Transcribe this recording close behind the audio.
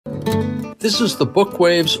This is the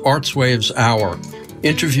Bookwaves, Artwaves Hour.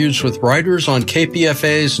 Interviews with writers on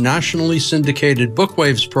KPFA's nationally syndicated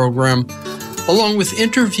Bookwaves program, along with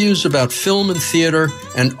interviews about film and theater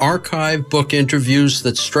and archive book interviews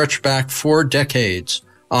that stretch back 4 decades.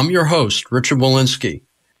 I'm your host, Richard Wolinsky.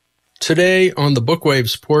 Today, on the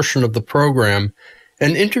Bookwaves portion of the program,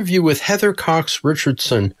 an interview with Heather Cox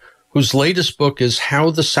Richardson, whose latest book is How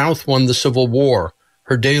the South Won the Civil War.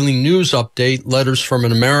 Her daily news update, Letters from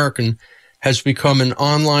an American, has become an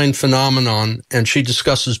online phenomenon, and she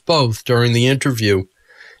discusses both during the interview.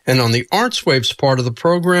 And on the Artwaves part of the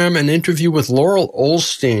program, an interview with Laurel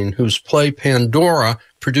Ollstein, whose play Pandora,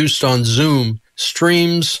 produced on Zoom,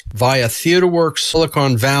 streams via TheatreWorks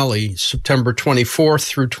Silicon Valley, September 24th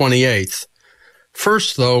through 28th.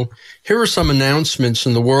 First, though, here are some announcements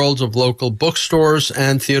in the world of local bookstores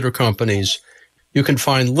and theater companies. You can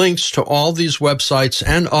find links to all these websites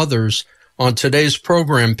and others on today's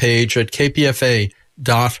program page at kpfa.org.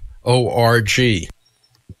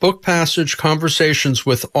 Book Passage Conversations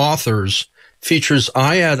with Authors features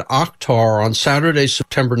Ayad Akhtar on Saturday,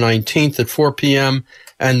 September 19th at 4 p.m.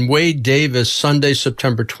 and Wade Davis Sunday,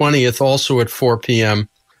 September 20th, also at 4 p.m.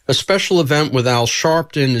 A special event with Al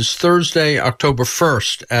Sharpton is Thursday, October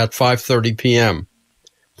 1st at 5:30 p.m.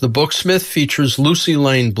 The Booksmith features Lucy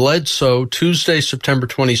Lane Bledsoe Tuesday, September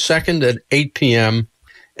 22nd at 8 p.m.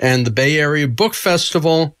 And the Bay Area Book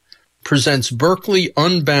Festival presents Berkeley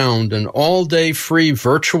Unbound, an all-day free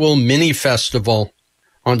virtual mini-festival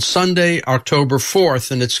on Sunday, October 4th,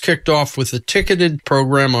 and it's kicked off with a ticketed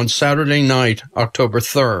program on Saturday night, October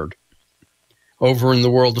 3rd. Over in the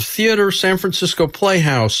world of theater, San Francisco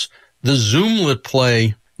Playhouse, the Zoomlit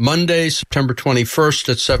play, Monday, September 21st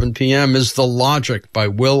at 7 p.m. is The Logic by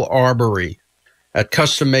Will Arbery. At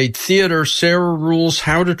Custom Made Theater, Sarah Rule's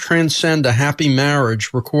How to Transcend a Happy Marriage,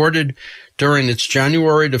 recorded during its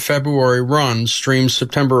January to February run, streams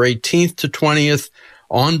September 18th to 20th,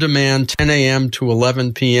 on demand 10 a.m. to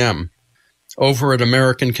 11 p.m. Over at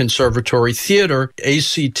American Conservatory Theater,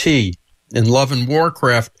 ACT, In Love and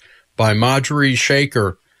Warcraft by Marjorie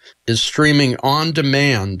Shaker, is streaming on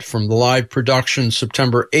demand from the live production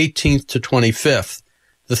September 18th to 25th.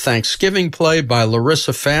 The Thanksgiving play by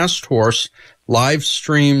Larissa Fasthorse live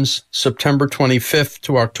streams September 25th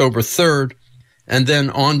to October 3rd, and then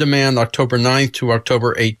on demand October 9th to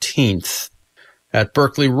October 18th. At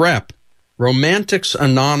Berkeley Rep, Romantics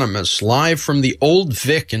Anonymous, live from the Old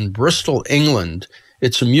Vic in Bristol, England.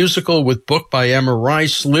 It's a musical with book by Emma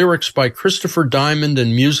Rice, lyrics by Christopher Diamond,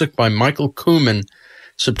 and music by Michael Kuhlman,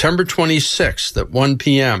 September 26th at 1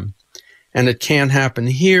 p.m. And It Can't Happen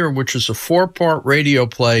Here, which is a 4-part radio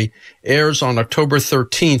play, airs on October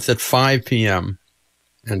 13th at 5 p.m.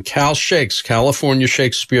 And Cal Shakes, California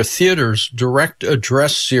Shakespeare Theater's Direct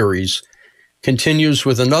Address series, continues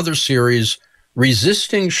with another series,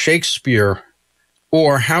 Resisting Shakespeare,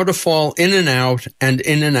 or How to Fall In and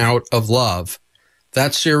Out of Love.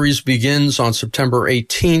 That series begins on September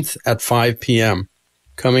 18th at 5 p.m.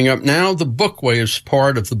 Coming up now, the Bookwaves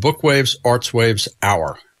part of the Bookwaves Artwaves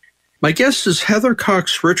Hour. My guest is Heather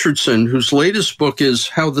Cox Richardson, whose latest book is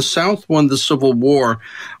How the South Won the Civil War,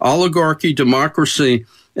 Oligarchy, Democracy,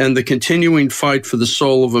 and the Continuing Fight for the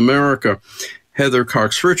Soul of America. Heather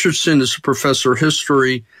Cox Richardson is a professor of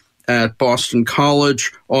history at Boston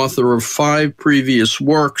College, author of 5 previous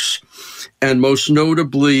works, and most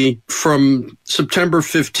notably from September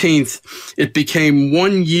 15th, it became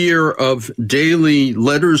 1 year of daily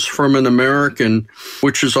Letters from an American,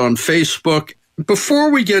 which is on Facebook. Before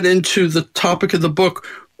we get into the topic of the book,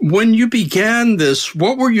 when you began this,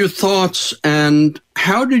 what were your thoughts and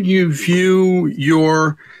how did you view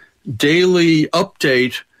your daily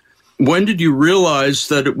update? When did you realize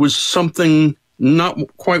that it was something not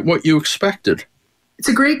quite what you expected? It's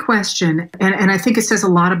a great question, and I think it says a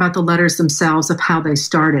lot about the letters themselves of how they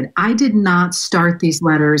started. I did not start these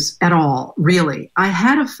letters at all, really. I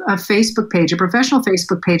had a Facebook page, a professional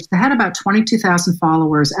Facebook page that had about 22,000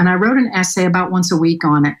 followers, and I wrote an essay about once a week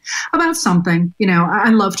on it, about something. You know, I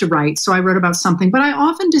love to write, so I wrote about something, but I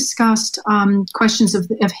often discussed questions of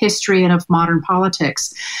history and of modern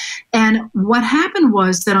politics. And what happened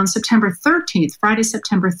was that on September 13th, Friday,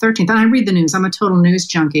 September 13th, and I read the news, I'm a total news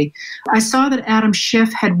junkie, I saw that Adam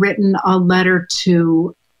Schiff had written a letter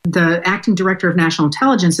to the acting director of national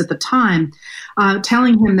intelligence at the time,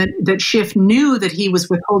 telling him that Schiff knew that he was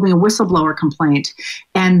withholding a whistleblower complaint,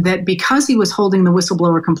 and that because he was holding the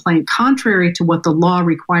whistleblower complaint contrary to what the law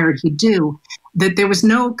required he do, that there was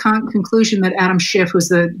no conclusion that Adam Schiff, who's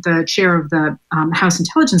the chair of the House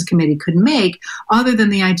Intelligence Committee, could make, other than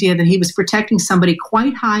the idea that he was protecting somebody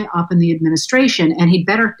quite high up in the administration, and he'd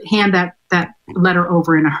better hand that that letter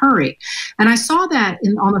over in a hurry. And I saw that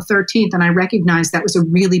on the 13th, and I recognized that was a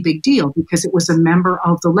really big deal because it was a member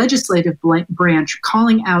of the legislative branch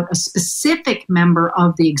calling out a specific member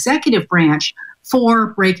of the executive branch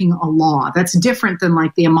for breaking a law. That's different than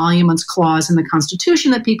like the emoluments clause in the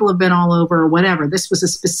Constitution that people have been all over or whatever. This was a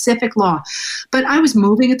specific law. But I was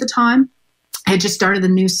moving at the time. I had just started the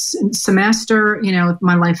new semester. You know,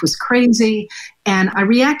 my life was crazy. And I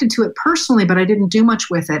reacted to it personally, but I didn't do much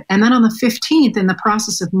with it. And then on the 15th, in the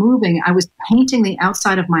process of moving, I was painting the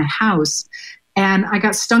outside of my house. And I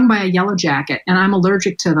got stung by a yellow jacket, and I'm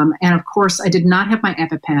allergic to them. And of course, I did not have my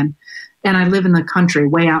EpiPen. And I live in the country,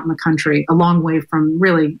 way out in the country, a long way from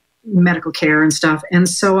really medical care and stuff. And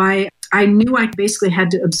so I knew I basically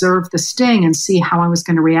had to observe the sting and see how I was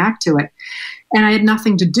going to react to it. And I had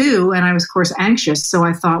nothing to do, and I was, of course, anxious. So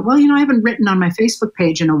I thought, well, you know, I haven't written on my Facebook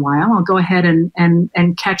page in a while. I'll go ahead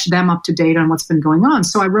and catch them up to date on what's been going on.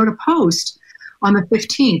 So I wrote a post on the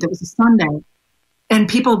 15th. It was a Sunday. And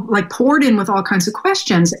people like poured in with all kinds of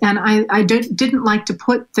questions. And I didn't like to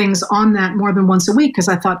put things on that more than once a week because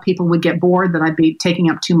I thought people would get bored, that I'd be taking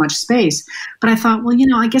up too much space. But I thought, well, you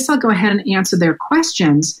know, I guess I'll go ahead and answer their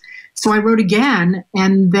questions. So I wrote again,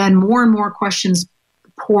 and then more and more questions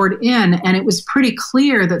poured in. And it was pretty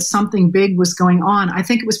clear that something big was going on. I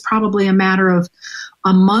think it was probably a matter of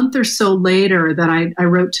a month or so later that I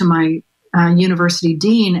wrote to my university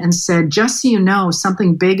dean and said, just so you know,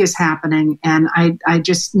 something big is happening, and I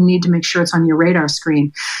just need to make sure it's on your radar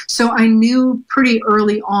screen. So I knew pretty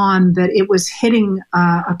early on that it was hitting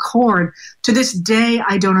a chord. To this day,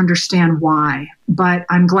 I don't understand why, but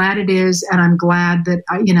I'm glad it is, and I'm glad that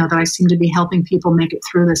that I seem to be helping people make it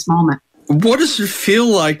through this moment. What does it feel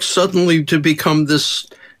like suddenly to become this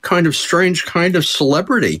kind of strange kind of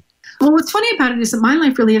celebrity? Well, what's funny about it is that my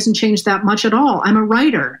life really hasn't changed that much at all. I'm a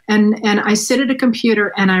writer, and I sit at a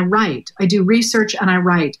computer and I write. I do research and I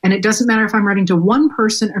write. And it doesn't matter if I'm writing to one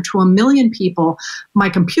person or to a million people. My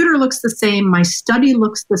computer looks the same. My study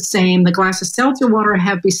looks the same. The glass of seltzer water I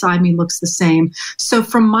have beside me looks the same. So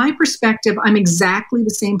from my perspective, I'm exactly the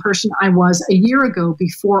same person I was a year ago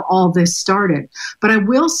before all this started. But I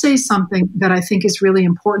will say something that I think is really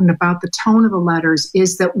important about the tone of the letters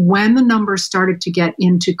is that when the numbers started to get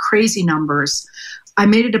into crazy numbers, I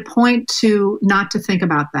made it a point to not to think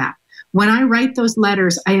about that. When I write those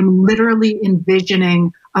letters, I am literally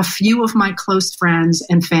envisioning a few of my close friends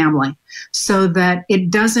and family so that it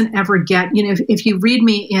doesn't ever get, if you read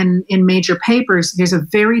me in major papers, there's a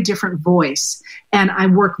very different voice. And I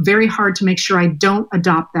work very hard to make sure I don't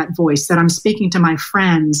adopt that voice, that I'm speaking to my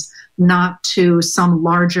friends, not to some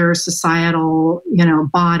larger societal,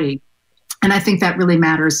 body. And I think that really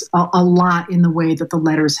matters a lot in the way that the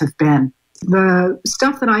letters have been. The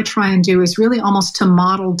stuff that I try and do is really almost to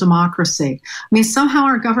model democracy. I mean, somehow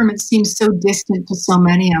our government seems so distant to so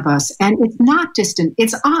many of us, and it's not distant,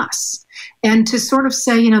 it's us. And to sort of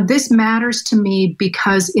say, this matters to me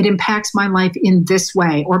because it impacts my life in this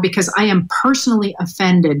way, or because I am personally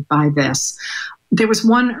offended by this. There was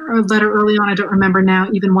one letter early on, I don't remember now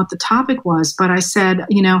even what the topic was, but I said,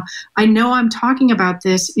 I know I'm talking about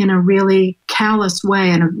this in a really callous way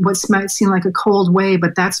and what might seem like a cold way,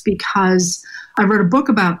 but that's because I wrote a book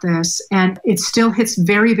about this and it still hits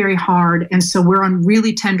very, very hard. And so we're on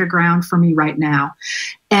really tender ground for me right now.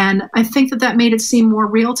 And I think that made it seem more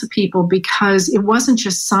real to people because it wasn't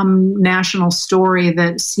just some national story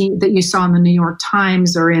that you saw in the New York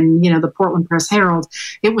Times or in, the Portland Press Herald.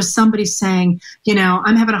 It was somebody saying,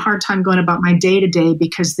 I'm having a hard time going about my day to day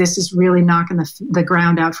because this is really knocking the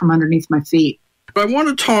ground out from underneath my feet. I want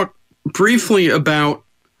to talk briefly about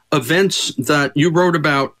events that you wrote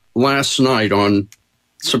about last night on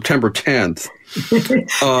September 10th.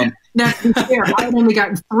 Now, to be fair, I had only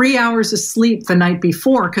gotten 3 hours of sleep the night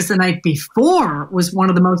before because the night before was one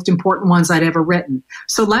of the most important ones I'd ever written.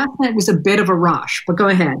 So last night was a bit of a rush, but go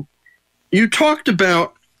ahead. You talked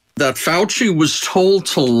about that Fauci was told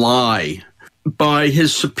to lie by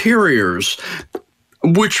his superiors,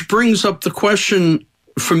 which brings up the question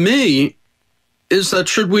for me, is that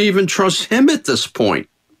should we even trust him at this point?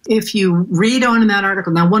 If you read on in that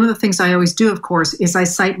article, now one of the things I always do, of course, is I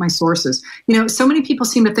cite my sources. So many people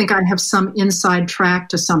seem to think I have some inside track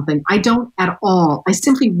to something. I don't at all. I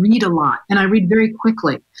simply read a lot and I read very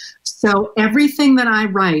quickly. So everything that I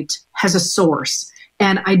write has a source.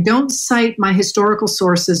 And I don't cite my historical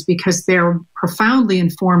sources because they're profoundly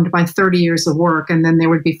informed by 30 years of work. And then there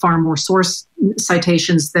would be far more source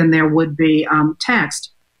citations than there would be text.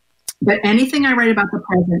 But anything I write about the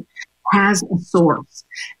present has a source.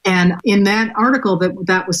 And in that article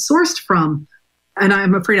that was sourced from, and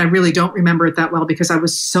I'm afraid I really don't remember it that well because I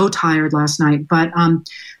was so tired last night, but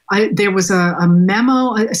there was a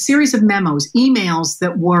memo, a series of memos, emails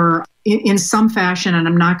that were in some fashion, and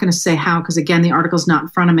I'm not going to say how because, again, the article's not in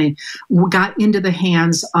front of me, got into the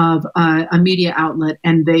hands of a media outlet,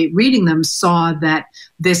 and they, reading them, saw that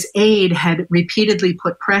this aide had repeatedly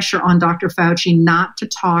put pressure on Dr. Fauci not to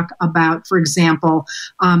talk about, for example,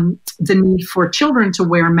 the need for children to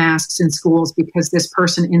wear masks in schools because this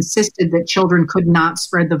person insisted that children could not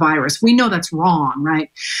spread the virus. We know that's wrong, right?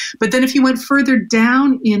 But then if you went further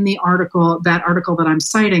down in the article, that article that I'm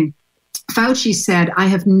citing, Fauci said, I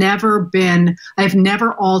have never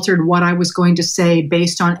altered what I was going to say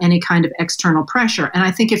based on any kind of external pressure. And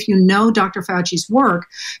I think if you know Dr. Fauci's work,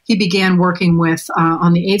 he began working with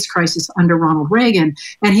on the AIDS crisis under Ronald Reagan,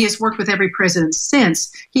 and he has worked with every president since.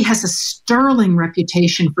 He has a sterling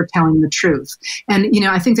reputation for telling the truth. And,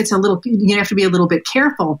 I think that's you have to be a little bit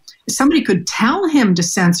careful. Somebody could tell him to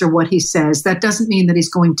censor what he says. That doesn't mean that he's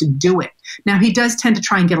going to do it. Now, he does tend to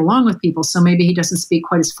try and get along with people, so maybe he doesn't speak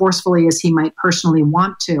quite as forcefully as he might personally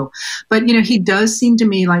want to. But, he does seem to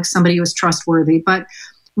me like somebody who is trustworthy. But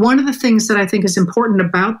one of the things that I think is important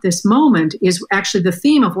about this moment is actually the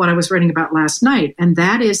theme of what I was writing about last night, and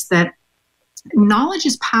that is that knowledge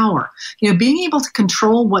is power. Being able to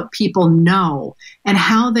control what people know and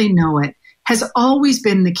how they know it has always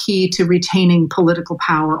been the key to retaining political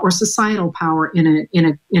power or societal power in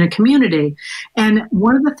a community. And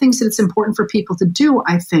one of the things that it's important for people to do,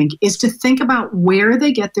 I think, is to think about where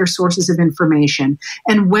they get their sources of information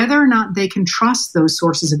and whether or not they can trust those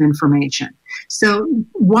sources of information. So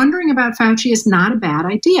wondering about Fauci is not a bad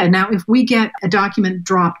idea. Now, if we get a document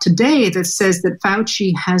dropped today that says that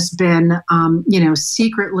Fauci has been,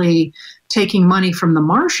 secretly taking money from the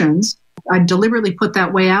Martians, I deliberately put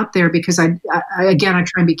that way out there because I try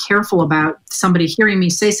and be careful about somebody hearing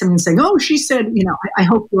me say something and saying, oh, she said, I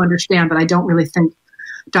hope you understand, but I don't really think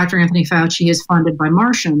Dr. Anthony Fauci is funded by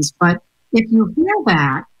Martians. But if you hear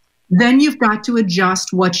that, then you've got to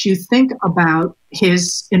adjust what you think about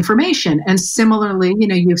his information. And similarly,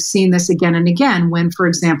 you've seen this again and again when, for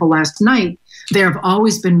example, last night, there have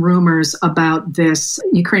always been rumors about this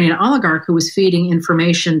Ukrainian oligarch who was feeding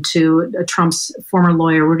information to Trump's former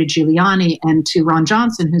lawyer, Rudy Giuliani, and to Ron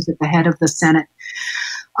Johnson, who's at the head of the Senate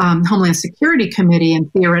Homeland Security Committee,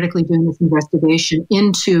 and theoretically doing this investigation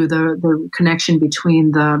into the connection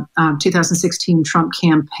between the 2016 Trump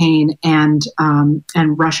campaign and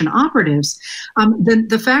Russian operatives.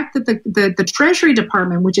 The fact that the Treasury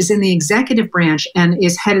Department, which is in the executive branch and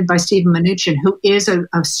is headed by Steven Mnuchin, who is a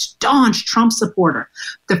staunch Trump supporter,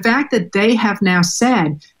 the fact that they have now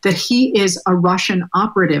said that he is a Russian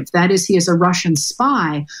operative, that is, he is a Russian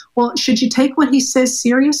spy. Well, should you take what he says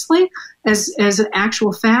seriously as an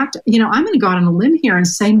actual fact? I'm going to go out on a limb here and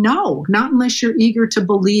say no, not unless you're eager to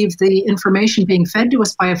believe the information being fed to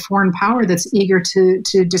us by a foreign power that's eager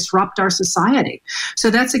to disrupt our society. So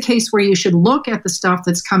that's a case where you should look at the stuff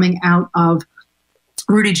that's coming out of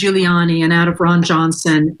Rudy Giuliani and out of Ron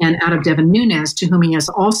Johnson and out of Devin Nunes, to whom he has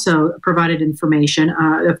also provided information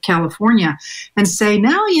of California, and say,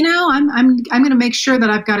 no, I'm going to make sure that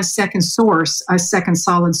I've got a second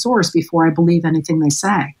solid source before I believe anything they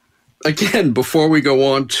say. Again, before we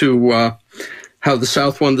go on to how the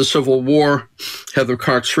South won the Civil War, Heather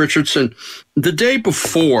Cox Richardson, the day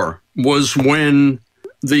before was when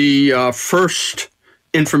the first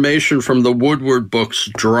information from the Woodward books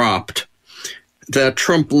dropped that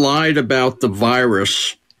Trump lied about the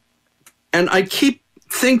virus. And I keep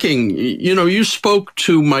thinking, you spoke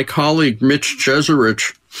to my colleague Mitch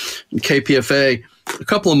Jeserich in KPFA a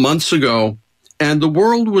couple of months ago, and the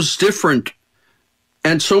world was different.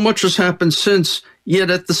 And so much has happened since. Yet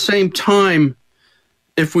at the same time,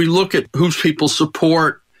 if we look at whose people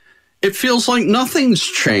support, it feels like nothing's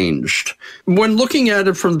changed. When looking at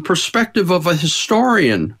it from the perspective of a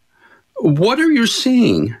historian, what are you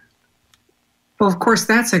seeing? Well, of course,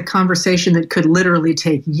 that's a conversation that could literally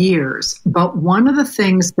take years. But one of the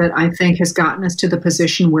things that I think has gotten us to the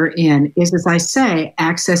position we're in is, as I say,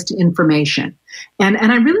 access to information. And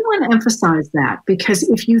I really want to emphasize that, because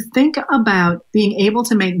if you think about being able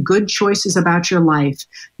to make good choices about your life,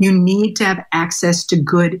 you need to have access to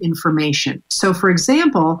good information. So, for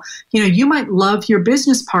example, you might love your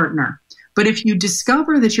business partner, but if you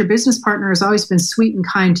discover that your business partner has always been sweet and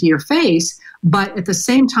kind to your face, but at the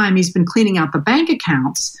same time he's been cleaning out the bank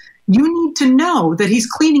accounts, you need to know that he's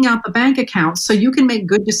cleaning out the bank accounts so you can make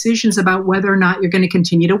good decisions about whether or not you're going to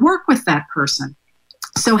continue to work with that person.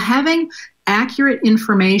 So having accurate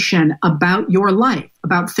information about your life,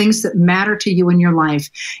 about things that matter to you in your life,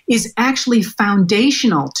 is actually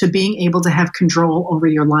foundational to being able to have control over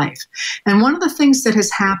your life. And one of the things that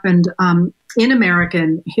has happened in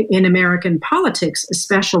American politics,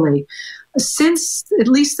 especially since at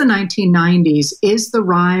least the 1990s, is the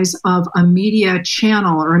rise of a media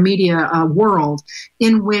channel or a media world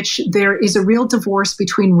in which there is a real divorce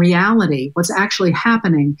between reality, what's actually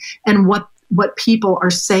happening, and what people are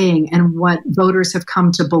saying and what voters have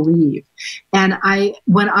come to believe. And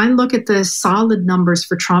when I look at the solid numbers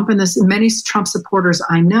for Trump, and there's many Trump supporters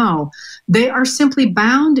I know, they are simply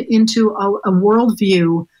bound into a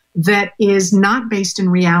worldview that is not based in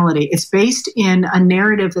reality. It's based in a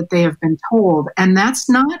narrative that they have been told. And that's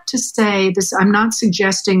not to say this, I'm not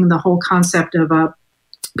suggesting the whole concept of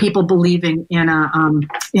people believing in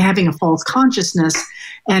having a false consciousness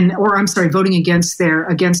voting against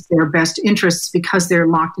their best interests because they're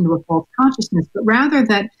locked into a false consciousness, but rather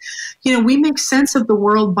that, we make sense of the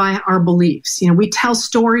world by our beliefs. We tell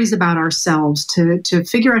stories about ourselves to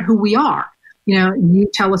figure out who we are. You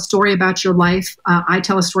tell a story about your life. I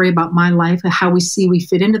tell a story about my life, how we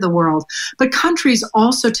fit into the world. But countries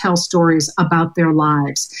also tell stories about their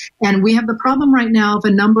lives. And we have the problem right now of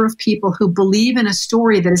a number of people who believe in a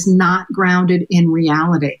story that is not grounded in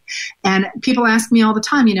reality. And people ask me all the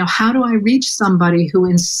time, how do I reach somebody who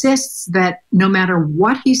insists that no matter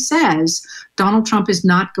what he says, Donald Trump is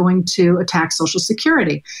not going to attack Social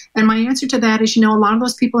Security? And my answer to that is, a lot of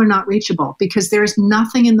those people are not reachable because there is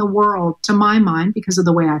nothing in the world, to my mind, because of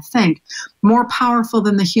the way I think, more powerful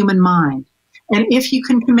than the human mind. And if you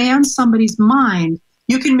can command somebody's mind,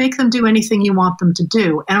 you can make them do anything you want them to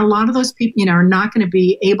do. And a lot of those people, are not going to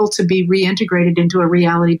be able to be reintegrated into a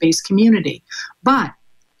reality-based community. But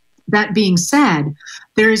that being said,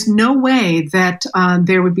 there is no way that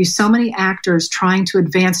there would be so many actors trying to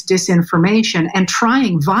advance disinformation and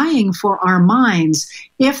vying for our minds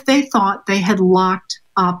if they thought they had locked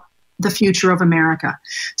up the future of America.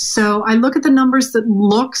 So I look at the numbers that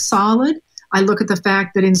look solid. I look at the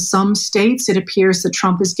fact that in some states it appears that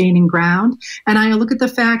Trump is gaining ground. And I look at the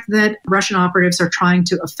fact that Russian operatives are trying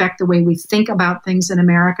to affect the way we think about things in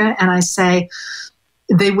America. And I say,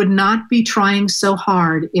 they would not be trying so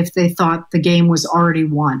hard if they thought the game was already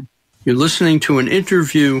won. You're listening to an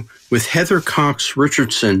interview with Heather Cox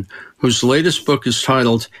Richardson, whose latest book is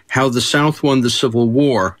titled How the South Won the Civil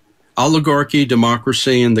War: Oligarchy,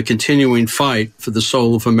 Democracy, and the Continuing Fight for the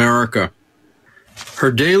Soul of America.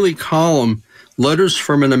 Her daily column, Letters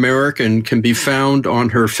from an American, can be found on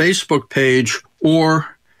her Facebook page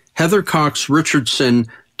or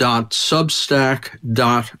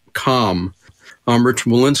heathercoxrichardson.substack.com. I'm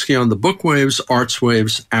Richard Wolinsky on the Bookwaves,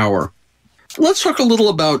 Artwaves Hour. Let's talk a little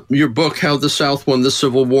about your book, How the South Won the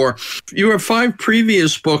Civil War. You have 5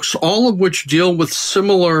 previous books, all of which deal with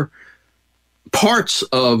similar parts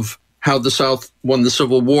of how the South won the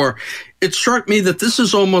Civil War. It struck me that this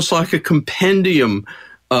is almost like a compendium,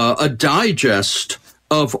 a digest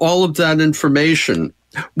of all of that information.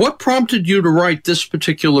 What prompted you to write this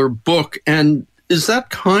particular book, and is that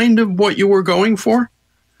kind of what you were going for?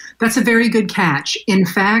 That's a very good catch. In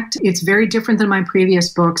fact, it's very different than my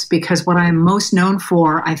previous books because what I'm most known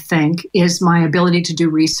for, I think, is my ability to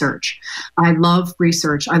do research. I love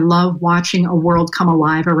research. I love watching a world come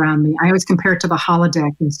alive around me. I always compare it to the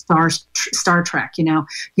holodeck in Star Trek. You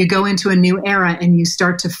go into a new era and you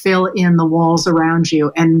start to fill in the walls around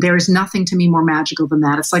you. And there's nothing to me more magical than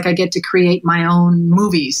that. It's like I get to create my own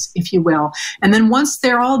movies, if you will. And then once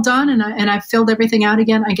they're all done and I've filled everything out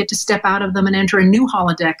again, I get to step out of them and enter a new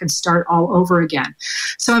holodeck and start all over again.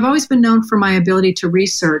 So I've always been known for my ability to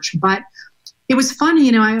research, but it was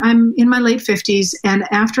funny, I'm in my late 50s, and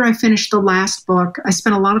after I finished the last book, I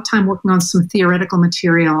spent a lot of time working on some theoretical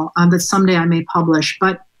material that someday I may publish,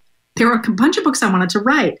 but there were a bunch of books I wanted to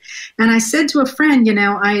write. And I said to a friend,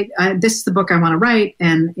 this is the book I want to write.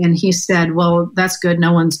 And he said, well, that's good.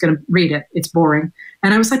 No one's going to read it. It's boring.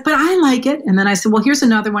 And I was like, but I like it. And then I said, well, here's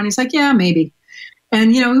another one. He's like, yeah, maybe.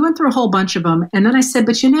 And, we went through a whole bunch of them. And then I said,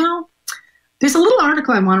 but there's a little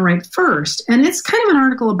article I want to write first. And it's kind of an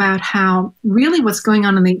article about how really what's going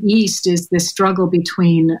on in the East is this struggle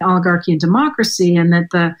between oligarchy and democracy, and that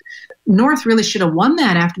the North really should have won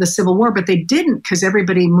that after the Civil War, but they didn't because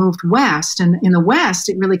everybody moved west. And in the West,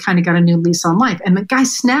 it really kind of got a new lease on life. And the guy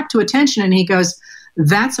snapped to attention and he goes,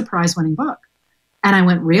 that's a prize-winning book. And I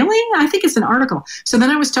went, really? I think it's an article. So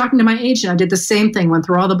then I was talking to my agent. I did the same thing, went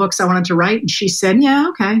through all the books I wanted to write. And she said, yeah,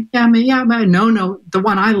 okay. Yeah, no, the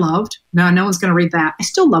one I loved. No one's going to read that. I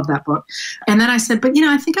still love that book. And then I said, but,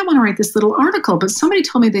 I think I want to write this little article. But somebody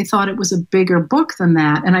told me they thought it was a bigger book than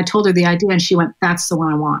that. And I told her the idea and she went, that's the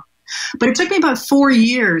one I want. But it took me about 4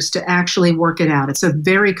 years to actually work it out. It's a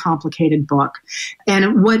very complicated book.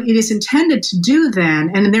 And what it is intended to do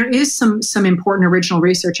then, and there is some important original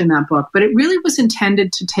research in that book, but it really was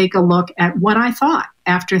intended to take a look at what I thought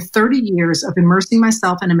after 30 years of immersing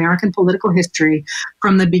myself in American political history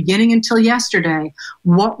from the beginning until yesterday.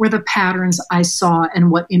 What were the patterns I saw and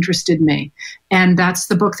what interested me? And that's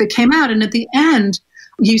the book that came out. And at the end,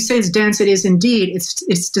 you say it's dense. It is indeed.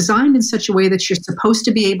 It's designed in such a way that you're supposed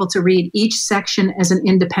to be able to read each section as an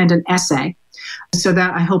independent essay. So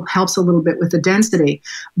that I hope helps a little bit with the density.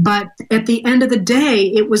 But at the end of the day,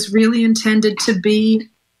 it was really intended to be,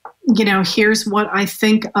 here's what I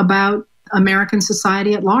think about American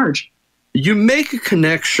society at large. You make a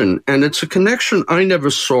connection, and it's a connection I never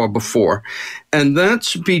saw before, and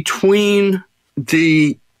that's between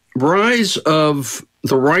the rise of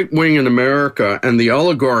the right wing in America and the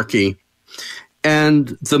oligarchy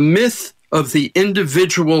and the myth of the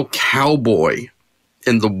individual cowboy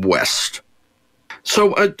in the West.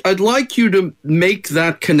 So I'd like you to make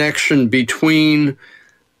that connection between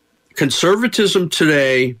conservatism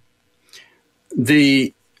today,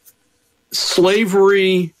 the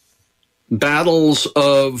slavery battles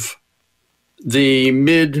of the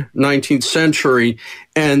mid-19th century,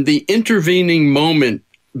 and the intervening moment,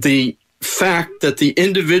 the fact that the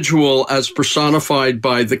individual as personified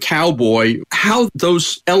by the cowboy, how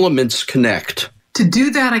those elements connect. To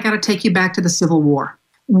do that, I got to take you back to the Civil War.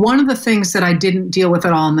 One of the things that I didn't deal with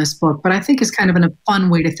at all in this book, but I think is kind of a fun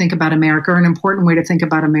way to think about America, or an important way to think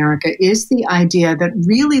about America, is the idea that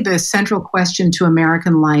really the central question to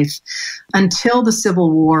American life until the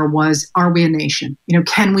Civil War was, are we a nation?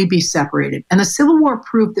 Can we be separated? And the Civil War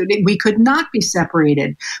proved that we could not be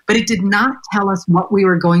separated, but it did not tell us what we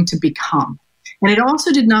were going to become. And it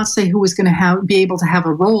also did not say who was going to be able to have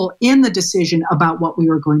a role in the decision about what we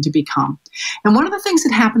were going to become. And one of the things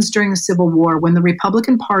that happens during the Civil War, when the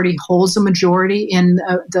Republican Party holds a majority in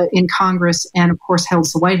Congress and, of course,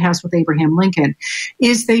 holds the White House with Abraham Lincoln,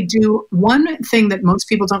 is they do one thing that most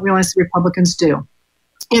people don't realize the Republicans do.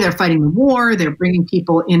 They're fighting the war. They're bringing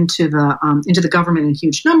people into the government in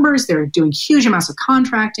huge numbers. They're doing huge amounts of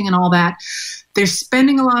contracting and all that. They're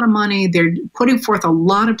spending a lot of money. They're putting forth a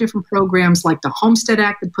lot of different programs, like the Homestead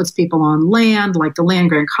Act that puts people on land, like the Land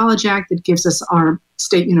Grant College Act that gives us our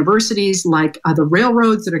state universities, like the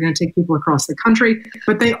railroads that are going to take people across the country.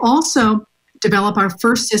 But they also develop our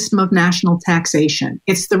first system of national taxation.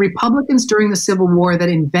 It's the Republicans during the Civil War that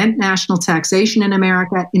invent national taxation in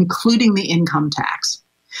America, including the income tax.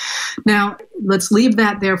 Now, let's leave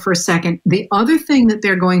that there for a second. The other thing that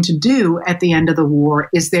they're going to do at the end of the war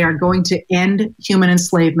is they are going to end human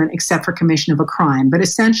enslavement except for commission of a crime. But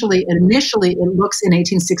essentially, initially, it looks in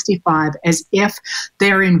 1865 as if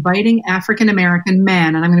they're inviting African-American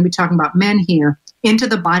men, and I'm going to be talking about men here, into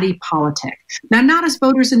the body politic. Now, not as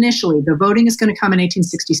voters initially. The voting is going to come in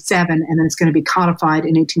 1867, and then it's going to be codified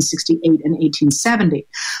in 1868 and 1870.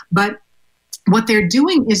 But what they're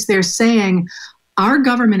doing is they're saying, our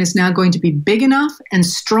government is now going to be big enough and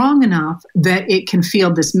strong enough that it can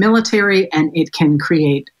field this military, and it can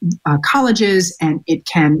create colleges, and it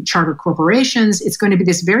can charter corporations. It's going to be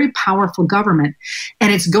this very powerful government,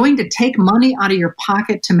 and it's going to take money out of your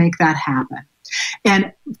pocket to make that happen.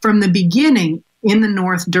 And from the beginning, in the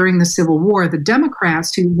North during the Civil War, the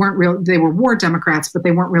Democrats, who they were war Democrats, but they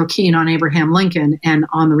weren't real keen on Abraham Lincoln and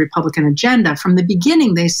on the Republican agenda. From the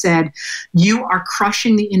beginning, they said, you are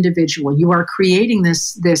crushing the individual. You are creating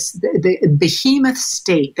the behemoth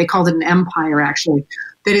state. They called it an empire, actually,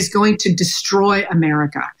 that is going to destroy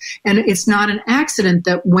America. And it's not an accident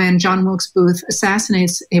that when John Wilkes Booth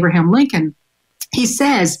assassinates Abraham Lincoln, he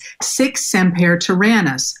says, sic semper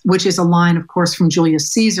tyrannis, which is a line, of course, from Julius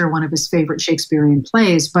Caesar, one of his favorite Shakespearean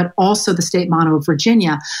plays, but also the state motto of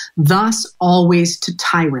Virginia, thus always to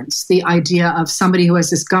tyrants, the idea of somebody who has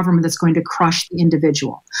this government that's going to crush the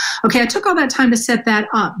individual. Okay, I took all that time to set that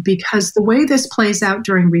up because the way this plays out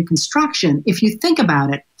during Reconstruction, if you think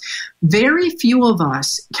about it, very few of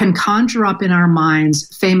us can conjure up in our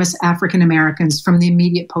minds famous African Americans from the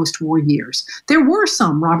immediate post-war years. There were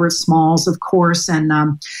some, Robert Smalls, of course, and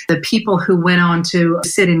the people who went on to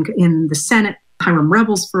sit in the Senate, Hiram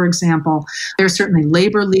Revels, for example. There are certainly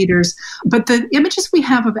labor leaders. But the images we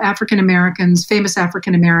have of African Americans, famous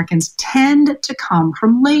African Americans, tend to come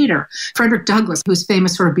from later. Frederick Douglass, who's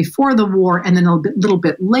famous sort of before the war and then a little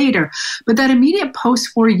bit later. But that immediate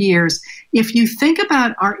post-war years, if you think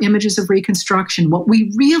about our images of Reconstruction, what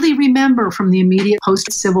we really remember from the immediate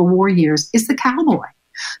post-Civil War years is the cowboy.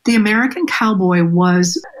 The American cowboy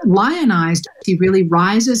was lionized. He really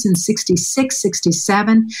rises in 66,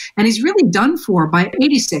 67, and he's really done for by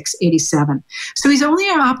 86, 87. So he's only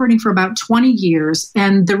operating for about 20 years.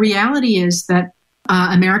 And the reality is that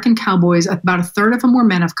American cowboys, about a third of them were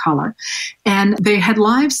men of color. And they had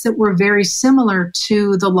lives that were very similar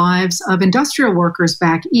to the lives of industrial workers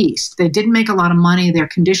back east. They didn't make a lot of money. Their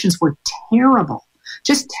conditions were terrible.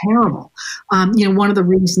 Just terrible. One of the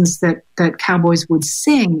reasons that cowboys would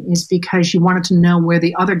sing is because you wanted to know where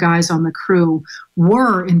the other guys on the crew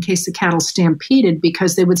were in case the cattle stampeded,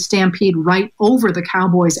 because they would stampede right over the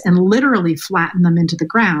cowboys and literally flatten them into the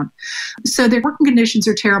ground. So their working conditions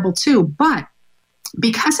are terrible too. But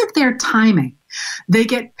because of their timing, they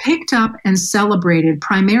get picked up and celebrated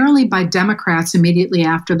primarily by Democrats immediately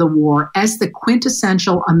after the war as the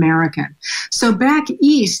quintessential American. So back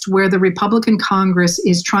east, where the Republican Congress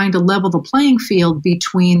is trying to level the playing field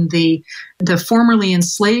between the formerly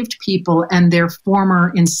enslaved people and their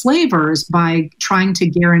former enslavers by trying to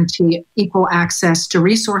guarantee equal access to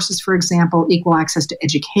resources, for example, equal access to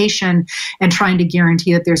education, and trying to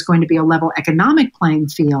guarantee that there's going to be a level economic playing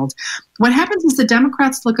field. What happens is the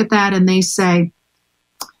Democrats look at that and they say,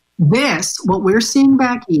 what we're seeing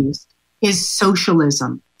back east is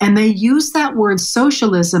socialism. And they use that word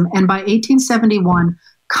socialism, and by 1871,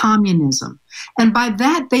 communism. And by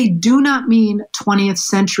that, they do not mean 20th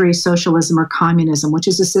century socialism or communism, which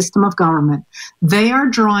is a system of government. They are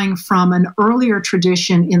drawing from an earlier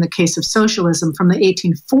tradition, in the case of socialism, from the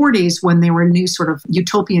 1840s, when there were new sort of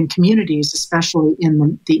utopian communities, especially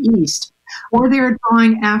in the East. Or they're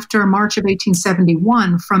drawing after March of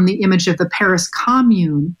 1871 from the image of the Paris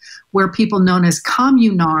Commune, where people known as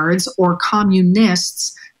communards or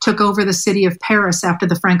communists took over the city of Paris after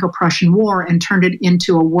the Franco-Prussian War and turned it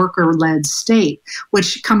into a worker-led state,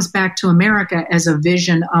 which comes back to America as a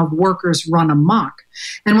vision of workers run amok.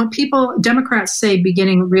 And what Democrats say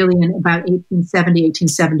beginning really in about 1870,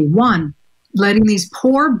 1871, letting these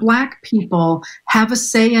poor Black people have a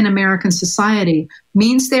say in American society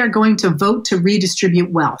means they are going to vote to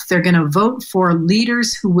redistribute wealth. They're going to vote for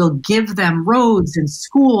leaders who will give them roads and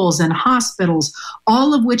schools and hospitals,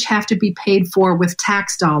 all of which have to be paid for with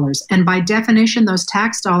tax dollars. And by definition, those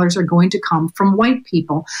tax dollars are going to come from white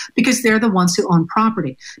people because they're the ones who own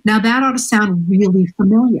property. Now, that ought to sound really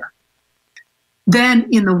familiar. Then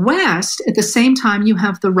in the West, at the same time, you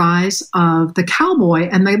have the rise of the cowboy,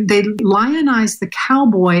 and they lionize the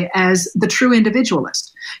cowboy as the true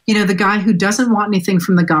individualist. The guy who doesn't want anything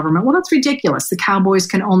from the government. Well, that's ridiculous. The cowboys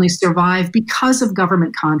can only survive because of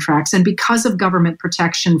government contracts and because of government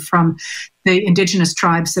protection from the indigenous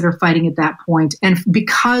tribes that are fighting at that point, and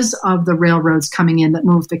because of the railroads coming in that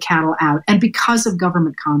move the cattle out, and because of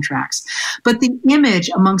government contracts. But the image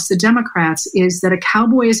amongst the Democrats is that a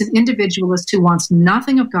cowboy is an individualist who wants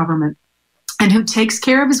nothing of government and who takes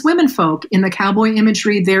care of his womenfolk. In the cowboy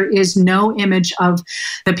imagery, there is no image of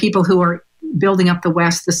the people who are building up the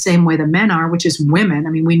West the same way the men are, which is women. I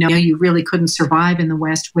mean, we know you really couldn't survive in the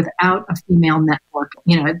West without a female network.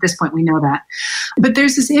 At this point, we know that. But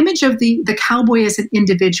there's this image of the cowboy as an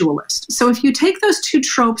individualist. So if you take those two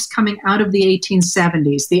tropes coming out of the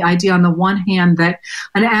 1870s, the idea on the one hand that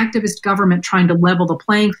an activist government trying to level the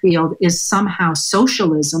playing field is somehow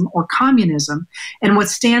socialism or communism, and what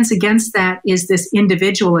stands against that is this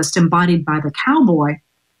individualist embodied by the cowboy,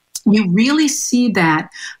 you really see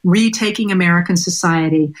that retaking American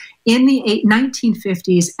society in the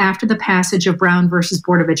 1950s after the passage of Brown versus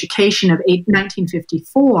Board of Education of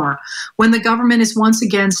 1954, when the government is once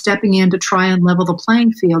again stepping in to try and level the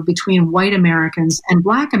playing field between white Americans and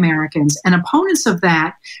Black Americans. And opponents of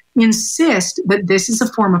that insist that this is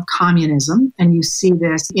a form of communism, and you see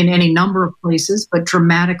this in any number of places, but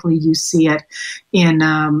dramatically you see it in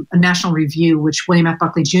a National Review, which William F.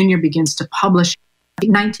 Buckley Jr. begins to publish.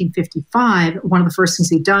 In 1955, one of the first things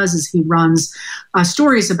he does is he runs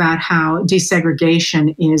stories about how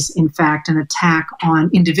desegregation is, in fact, an attack on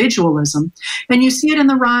individualism. And you see it in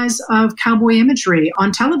the rise of cowboy imagery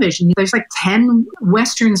on television. There's like 10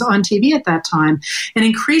 Westerns on TV at that time. And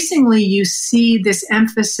increasingly, you see this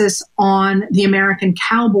emphasis on the American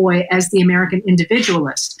cowboy as the American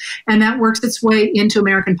individualist. And that works its way into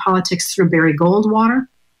American politics through Barry Goldwater.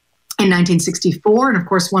 in 1964. And of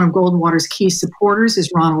course, one of Goldwater's key supporters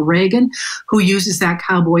is Ronald Reagan, who uses that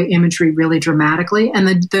cowboy imagery really dramatically. And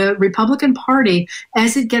the Republican Party,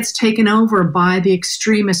 as it gets taken over by the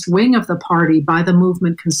extremist wing of the party, by the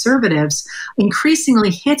movement conservatives, increasingly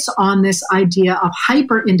hits on this idea of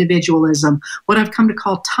hyper-individualism, what I've come to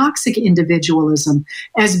call toxic individualism,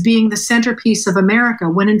 as being the centerpiece of America,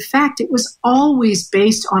 when in fact it was always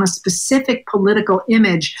based on a specific political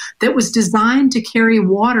image that was designed to carry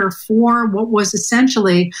water for what was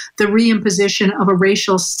essentially the reimposition of a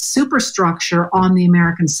racial superstructure on the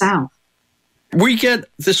American South. We get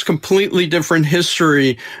this completely different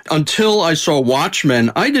history. Until I saw Watchmen,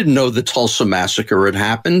 I didn't know the Tulsa Massacre had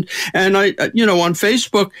happened. And on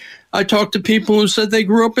Facebook, I talked to people who said they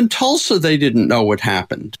grew up in Tulsa. They didn't know what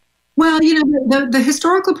happened. Well, the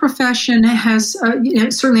historical profession has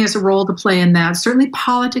certainly has a role to play in that. Certainly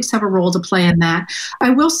politics have a role to play in that.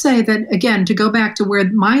 I will say that, again, to go back to where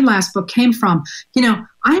my last book came from,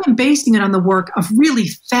 I am basing it on the work of really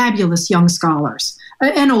fabulous young scholars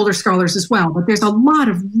and older scholars as well. But there's a lot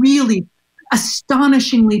of really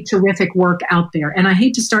astonishingly terrific work out there. And I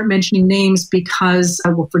hate to start mentioning names because I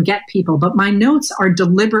will forget people, but my notes are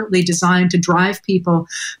deliberately designed to drive people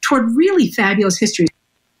toward really fabulous histories.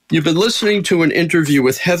 You've been listening to an interview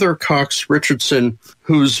with Heather Cox Richardson,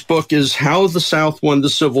 whose book is How the South Won the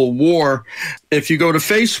Civil War. If you go to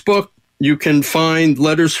Facebook, you can find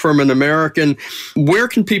Letters from an American. Where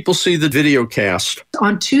can people see the video cast?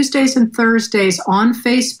 On Tuesdays and Thursdays on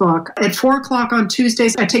Facebook. At 4 o'clock on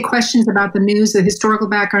Tuesdays, I take questions about the news, the historical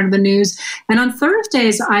background of the news. And on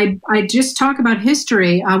Thursdays, I just talk about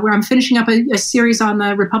history, where I'm finishing up a series on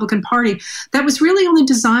the Republican Party that was really only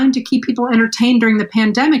designed to keep people entertained during the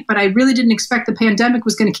pandemic, but I really didn't expect the pandemic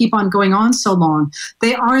was going to keep on going on so long.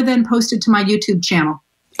 They are then posted to my YouTube channel.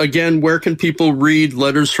 Again, where can people read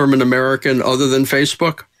Letters from an American other than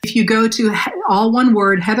Facebook? If you go to, all one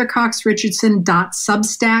word,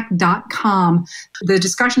 heathercoxrichardson.substack.com, the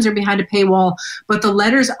discussions are behind a paywall, but the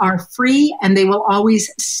letters are free and they will always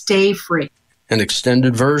stay free. An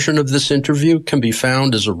extended version of this interview can be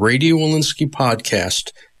found as a Radio Wolinsky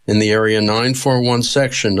podcast in the Area 941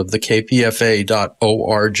 section of the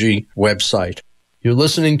kpfa.org website. You're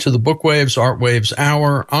listening to the Bookwaves Artwaves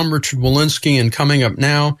Hour. I'm Richard Wolinsky, and coming up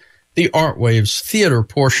now, the Artwaves theater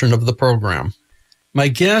portion of the program. My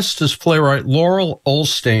guest is playwright Laurel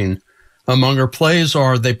Ollstein. Among her plays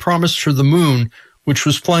are They Promised Her the Moon, which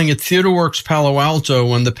was playing at TheatreWorks Palo Alto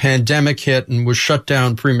when the pandemic hit and was shut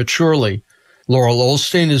down prematurely. Laurel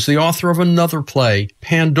Ollstein is the author of another play,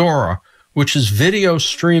 Pandora, which is video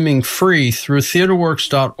streaming free through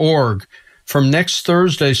theatreworks.org. from next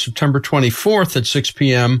Thursday, September 24th at 6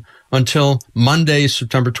 p.m. until Monday,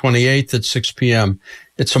 September 28th at 6 p.m.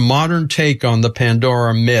 It's a modern take on the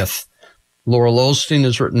Pandora myth. Laurel Ollstein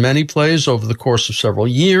has written many plays over the course of several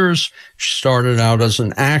years. She started out as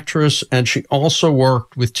an actress, and she also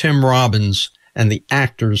worked with Tim Robbins and the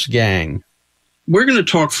Actors Gang. We're going to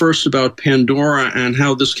talk first about Pandora and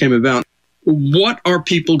how this came about. What are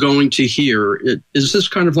people going to hear? Is this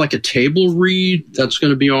kind of like a table read that's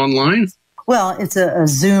going to be online? Well, it's a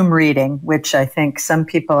Zoom reading, which I think some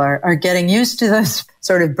people are getting used to this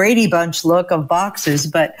sort of Brady Bunch look of boxes,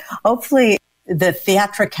 but hopefully the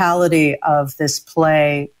theatricality of this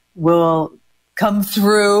play will come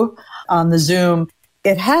through on the Zoom.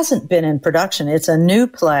 It hasn't been in production. It's a new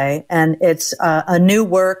play, and it's a new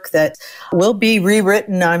work that will be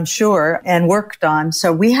rewritten, I'm sure, and worked on.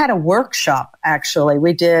 So we had a workshop, actually.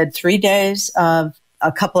 We did 3 days of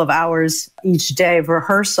a couple of hours each day of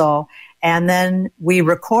rehearsal, and then we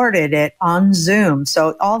recorded it on Zoom.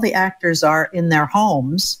 So all the actors are in their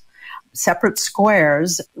homes, separate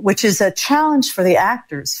squares, which is a challenge for the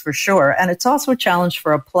actors for sure. And it's also a challenge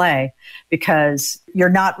for a play because you're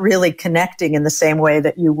not really connecting in the same way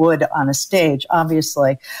that you would on a stage,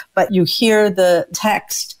 obviously. But you hear the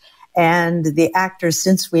text, and the actors,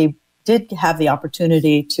 since we did have the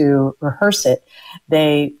opportunity to rehearse it,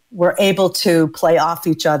 they were able to play off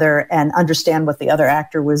each other and understand what the other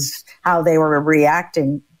actor was, how they were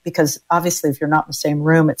reacting, because obviously if you're not in the same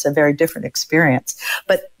room, it's a very different experience.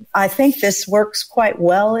 But I think this works quite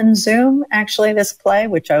well in Zoom, actually, this play,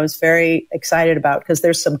 which I was very excited about because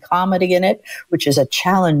there's some comedy in it, which is a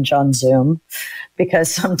challenge on Zoom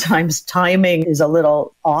because sometimes timing is a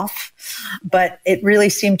little off, but it really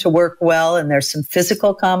seemed to work well. And there's some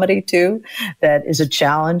physical comedy too that is a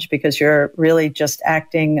challenge because you're really just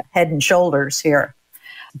acting head and shoulders here.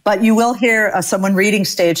 But you will hear someone reading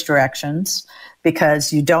stage directions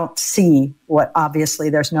because you don't see what, obviously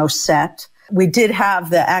there's no set. We did have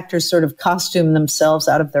the actors sort of costume themselves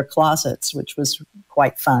out of their closets, which was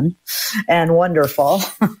quite fun and wonderful.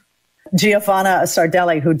 Giovanna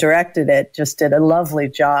Sardelli, who directed it, just did a lovely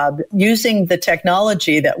job using the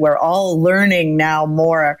technology that we're all learning now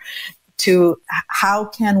more to how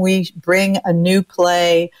can we bring a new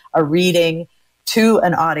play, a reading to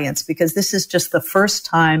an audience, because this is just the first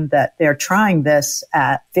time that they're trying this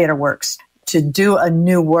at TheatreWorks to do a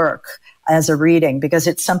new work as a reading, because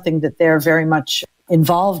it's something that they're very much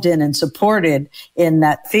involved in and supported in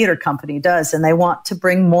that theater company does. And they want to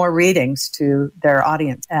bring more readings to their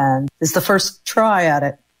audience. And this is the first try at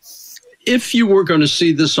it. If you were going to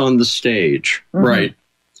see this on the stage, right?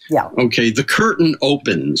 Yeah. Okay, the curtain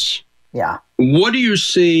opens. Yeah. What do you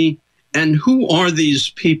see, and who are these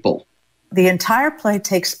people? The entire play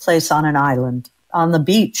takes place on an island, on the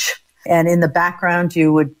beach. And in the background,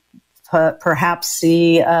 you would perhaps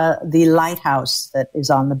see the lighthouse that is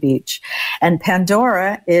on the beach. And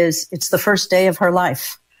Pandora it's the first day of her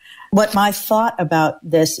life. What my thought about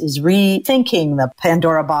this is rethinking the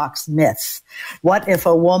Pandora box myth. What if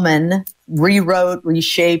a woman rewrote,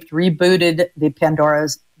 reshaped, rebooted the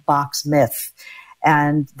Pandora's box myth?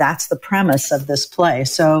 And that's the premise of this play.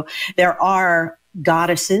 So there are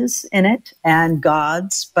goddesses in it and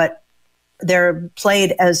gods, but they're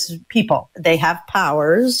played as people. They have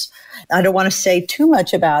powers. I don't want to say too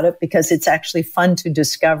much about it because it's actually fun to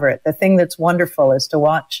discover it. The thing that's wonderful is to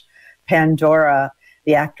watch Pandora,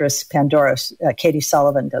 the actress Pandora, Katie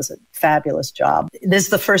Sullivan does a fabulous job. This is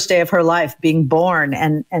the first day of her life, being born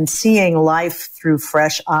and seeing life through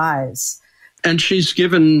fresh eyes. And she's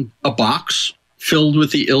given a box filled with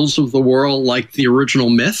the ills of the world like the original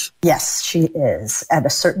myth? Yes, she is. At a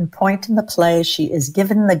certain point in the play, she is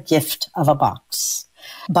given the gift of a box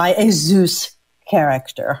by a Zeus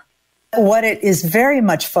character. What it is very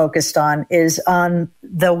much focused on is on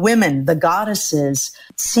the women, the goddesses.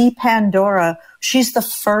 See Pandora, she's the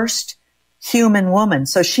first human woman.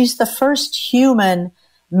 So she's the first human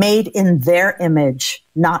made in their image,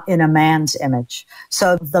 not in a man's image.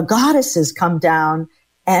 So the goddesses come down,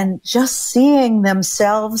 and just seeing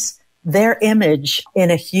themselves, their image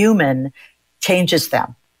in a human, changes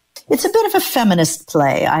them. It's a bit of a feminist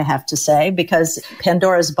play, I have to say, because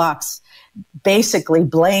Pandora's box basically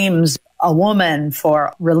blames a woman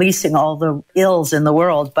for releasing all the ills in the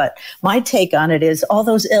world. But my take on it is all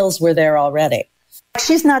those ills were there already.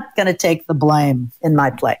 She's not going to take the blame in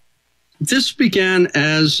my play. This began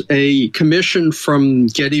as a commission from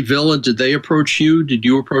Getty Villa. Did they approach you? Did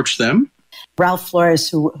you approach them? Ralph Flores,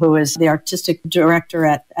 who is the artistic director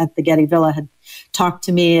at the Getty Villa, had talked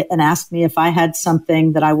to me and asked me if I had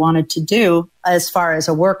something that I wanted to do as far as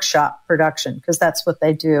a workshop production, because that's what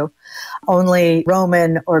they do. Only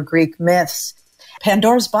Roman or Greek myths.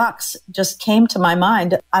 Pandora's box just came to my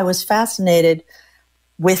mind. I was fascinated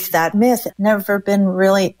with that myth. Never been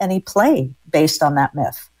really any play based on that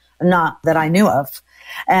myth, not that I knew of.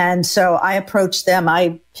 And so I approached them.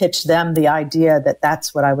 I pitched them the idea that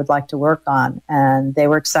that's what I would like to work on. And they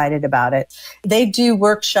were excited about it. They do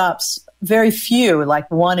workshops, very few,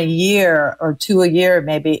 like one a year or two a year,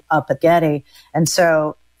 maybe up at Getty. And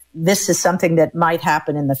so this is something that might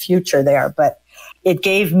happen in the future there. But it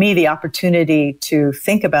gave me the opportunity to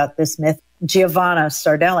think about this myth. Giovanna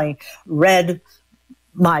Sardelli read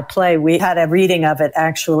my play. We had a reading of it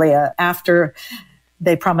actually after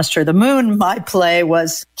They Promised Her the Moon. My play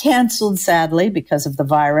was canceled, sadly, because of the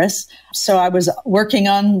virus. So I was working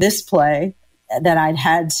on this play that I'd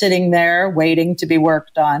had sitting there waiting to be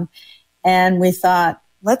worked on. And we thought,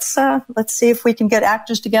 let's see if we can get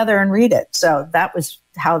actors together and read it. So that was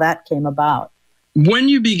how that came about. When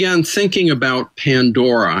you began thinking about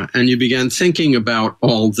Pandora and you began thinking about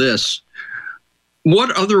all this,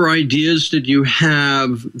 what other ideas did you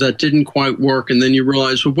have that didn't quite work? And then you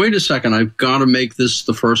realized, well, wait a second, I've got to make this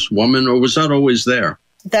the first woman, or was that always there?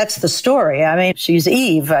 That's the story. I mean, she's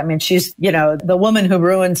Eve. I mean, she's, the woman who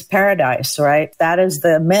ruins paradise, right? That is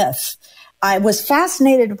the myth. I was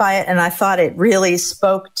fascinated by it, and I thought it really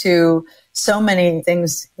spoke to so many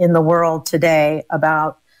things in the world today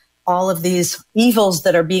about all of these evils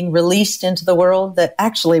that are being released into the world that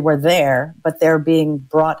actually were there, but they're being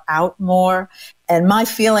brought out more. And my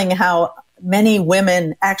feeling how many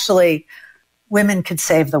women could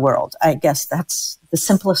save the world. I guess that's the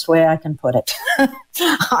simplest way I can put it.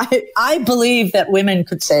 I believe that women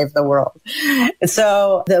could save the world.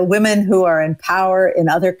 So the women who are in power in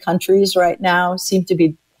other countries right now seem to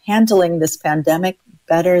be handling this pandemic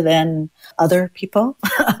better than other people,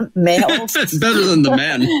 males. Better than the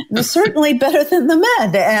men. Certainly better than the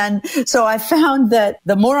men. And so I found that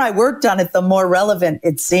the more I worked on it, the more relevant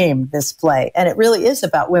it seemed, this play. And it really is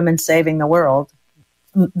about women saving the world.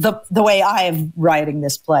 The way I am writing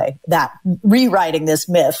this play, that rewriting this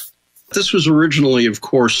myth. This was originally, of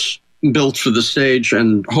course, built for the stage,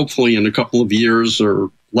 and hopefully in a couple of years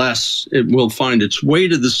or less, it will find its way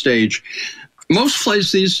to the stage. Most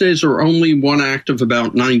plays these days are only one act of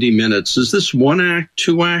about 90 minutes. Is this one act,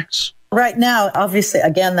 two acts? Right now, obviously,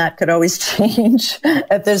 again, that could always change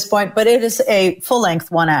at this point, but it is a full-length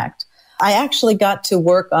one act. I actually got to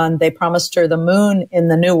work on They Promised Her the Moon in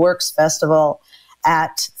the New Works Festival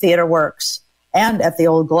at TheatreWorks and at the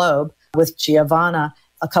Old Globe with Giovanna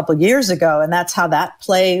a couple of years ago. And that's how that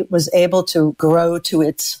play was able to grow to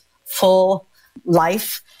its full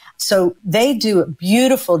life. So they do a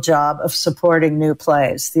beautiful job of supporting new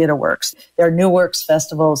plays, TheatreWorks. Their New Works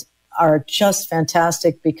festivals are just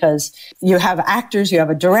fantastic because you have actors, you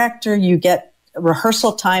have a director, you get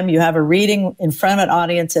rehearsal time, you have a reading in front of an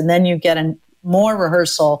audience, and then you get more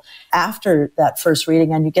rehearsal after that first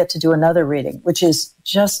reading, and you get to do another reading, which is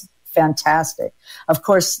just fantastic. Of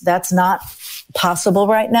course, that's not possible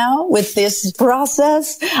right now with this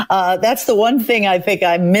process. That's the one thing I think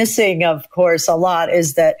I'm missing, of course, a lot,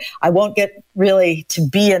 is that I won't get really to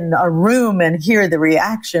be in a room and hear the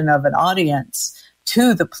reaction of an audience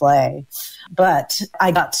to the play. But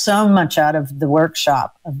I got so much out of the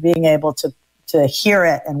workshop of being able to hear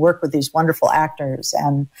it and work with these wonderful actors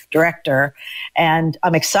and director. And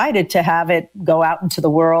I'm excited to have it go out into the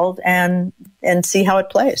world and see how it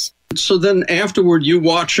plays. So then afterward, you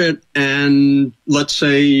watch it, and let's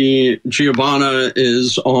say Giovanna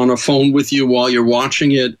is on a phone with you while you're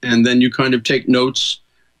watching it, and then you kind of take notes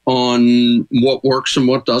on what works and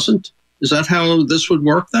what doesn't? Is that how this would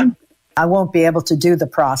work then? I won't be able to do the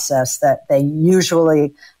process that they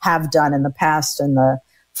usually have done in the past in the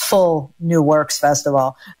full New Works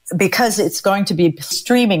Festival, because it's going to be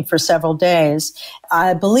streaming for several days.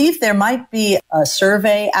 I believe there might be a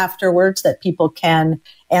survey afterwards that people can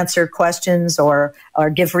answer questions or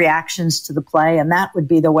give reactions to the play. And that would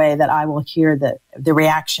be the way that I will hear the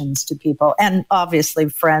reactions to people. And obviously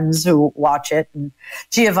friends who watch it. And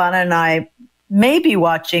Giovanna and I may be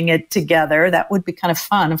watching it together. That would be kind of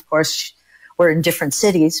fun. Of course, we're in different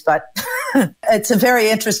cities, but it's a very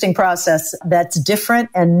interesting process that's different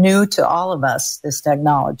and new to all of us, this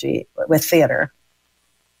technology with theater.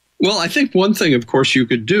 Well, I think one thing, of course, you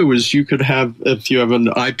could do is you could have, if you have an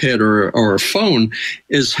iPad or a phone,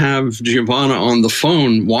 is have Giovanna on the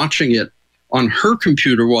phone watching it on her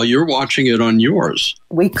computer while you're watching it on yours.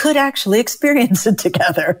 We could actually experience it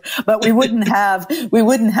together, but we wouldn't have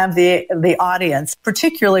the audience,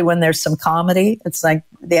 particularly when there's some comedy. It's like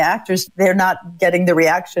the actors, they're not getting the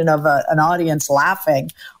reaction of an audience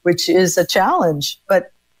laughing, which is a challenge.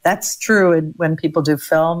 But that's true when people do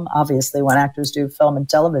film. Obviously, when actors do film and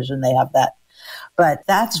television, they have that. But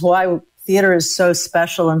that's why theater is so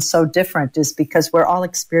special and so different, is because we're all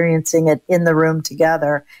experiencing it in the room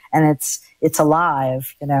together, and it's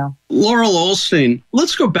alive, you know. Laurel Ollstein,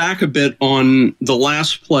 let's go back a bit on the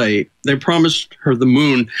last play, They Promised Her the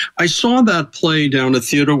Moon. I saw that play down at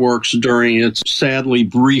TheatreWorks during its sadly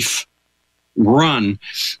brief run.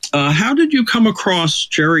 How did you come across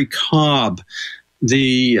Jerry Cobb,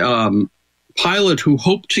 the pilot who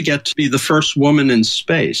hoped to get to be the first woman in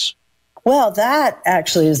space? Well, that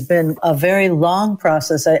actually has been a very long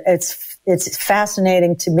process. It's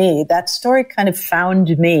fascinating to me. That story kind of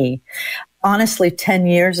found me. Honestly, 10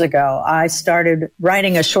 years ago, I started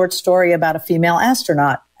writing a short story about a female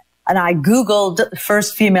astronaut. And I Googled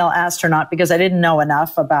first female astronaut because I didn't know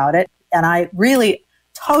enough about it. And I really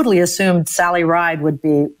totally assumed Sally Ride would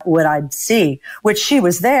be what I'd see, which she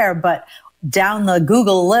was there. But down the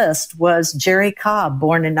Google list was Jerry Cobb,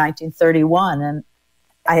 born in 1931. And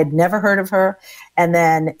I had never heard of her. And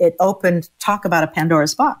then it opened, talk about a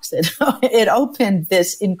Pandora's box. It opened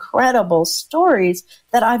this incredible stories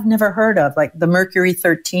that I've never heard of, like the Mercury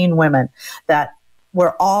 13 women that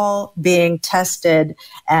were all being tested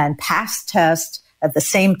and passed test at the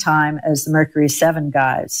same time as the Mercury 7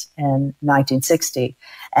 guys in 1960.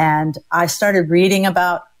 And I started reading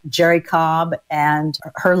about Jerry Cobb and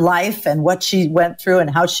her life and what she went through and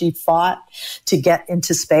how she fought to get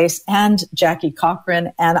into space, and Jackie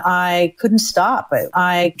Cochran. And I couldn't stop.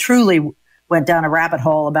 I truly went down a rabbit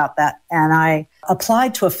hole about that. And I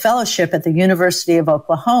applied to a fellowship at the University of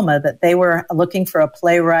Oklahoma that they were looking for a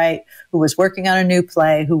playwright who was working on a new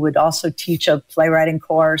play, who would also teach a playwriting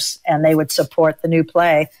course, and they would support the new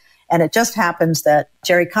play. And it just happens that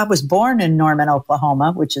Jerry Cobb was born in Norman,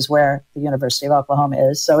 Oklahoma, which is where the University of Oklahoma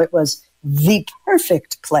is. So it was the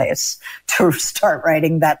perfect place to start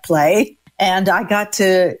writing that play. And I got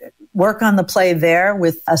to work on the play there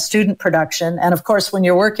with a student production. And of course, when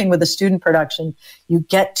you're working with a student production, you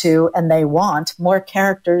get to, and they want, more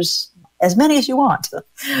characters, as many as you want.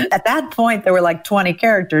 At that point, there were like 20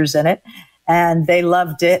 characters in it. and they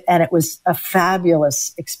loved it. And it was a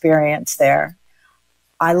fabulous experience there.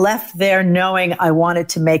 I left there knowing I wanted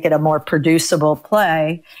to make it a more producible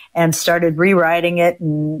play and started rewriting it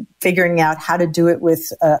and figuring out how to do it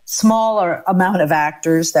with a smaller amount of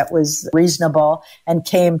actors that was reasonable, and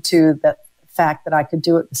came to the fact that I could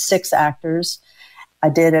do it with 6 actors. I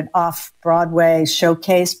did an off-Broadway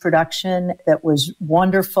showcase production that was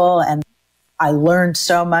wonderful, and I learned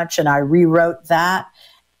so much, and I rewrote that.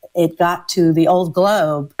 It got to the Old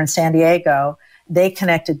Globe in San Diego. They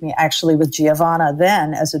connected me actually with Giovanna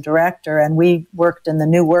then as a director, and we worked in the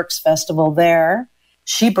New Works Festival there.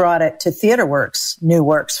 She brought it to TheatreWorks New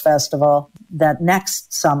Works Festival that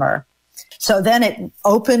next summer. So then it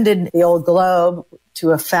opened in the Old Globe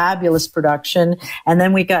to a fabulous production, and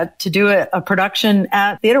then we got to do a production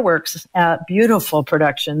at TheatreWorks, a beautiful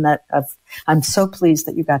production that I'm so pleased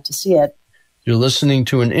that you got to see it. You're listening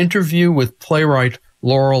to an interview with playwright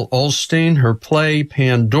Laurel Ollstein. Her play,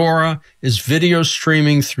 Pandora, is video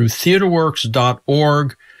streaming through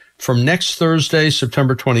theatreworks.org from next Thursday,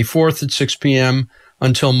 September 24th at 6 p.m.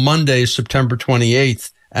 until Monday, September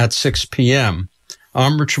 28th at 6 p.m.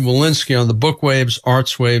 I'm Richard Wolinsky on the Bookwaves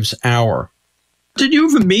Artwaves Hour. Did you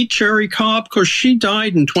ever meet Jerry Cobb? Because she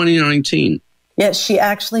died in 2019. Yes, she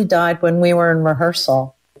actually died when we were in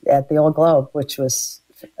rehearsal at the Old Globe, which was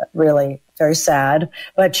really very sad.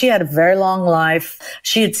 But she had a very long life.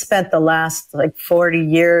 She had spent the last 40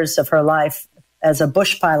 years of her life as a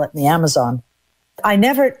bush pilot in the Amazon. I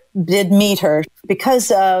never did meet her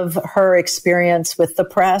because of her experience with the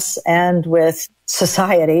press and with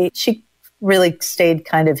society. She really stayed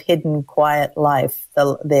kind of hidden, quiet life,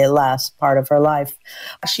 the last part of her life.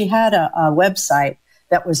 She had a website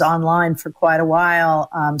that was online for quite a while,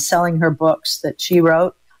 selling her books that she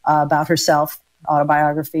wrote about herself,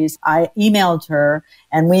 autobiographies. I emailed her,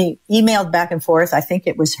 and we emailed back and forth. I think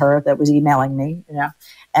it was her that was emailing me,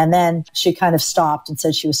 and then she kind of stopped and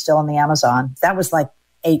said she was still in the Amazon. That was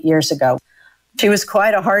 8 years ago. She was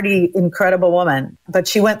quite a hardy, incredible woman, but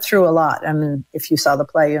she went through a lot. I mean, if you saw the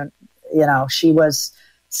play, she was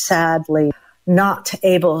sadly not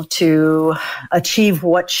able to achieve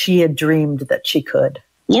what she had dreamed that she could.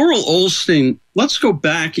 Laurel Ollstein, let's go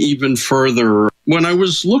back even further. When I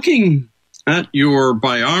was looking at your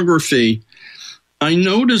biography, I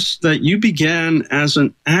noticed that you began as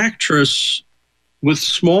an actress with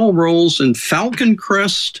small roles in Falcon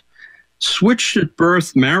Crest, Switched at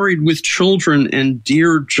Birth, Married with Children, and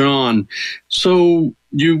Dear John. So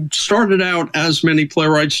you started out, as many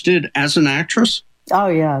playwrights did, as an actress? Oh,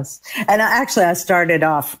 yes. And I started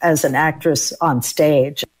off as an actress on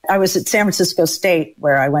stage. I was at San Francisco State,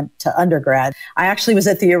 where I went to undergrad. I actually was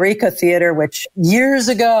at the Eureka Theater, which years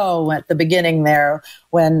ago, at the beginning there,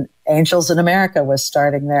 when Angels in America was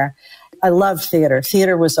starting there. I loved theater.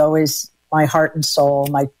 Theater was always my heart and soul,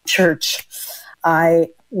 my church. I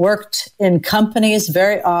worked in companies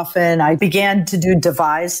very often. I began to do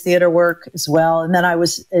devised theater work as well. And then I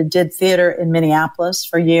did theater in Minneapolis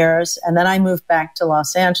for years. And then I moved back to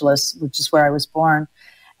Los Angeles, which is where I was born,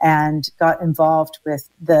 and got involved with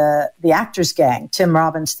the Actors Gang, Tim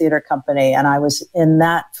Robbins Theater Company. And I was in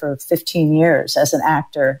that for 15 years as an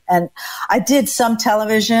actor. And I did some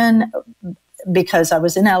television because I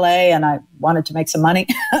was in LA and I wanted to make some money.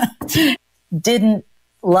 Didn't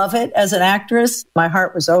love it as an actress. My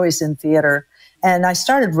heart was always in theater. And I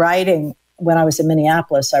started writing when I was in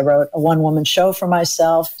Minneapolis. I wrote a one-woman show for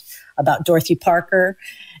myself about Dorothy Parker.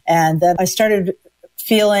 And then I started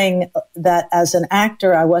feeling that as an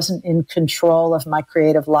actor, I wasn't in control of my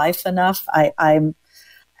creative life enough. I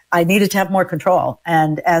needed to have more control.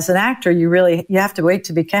 And as an actor, you have to wait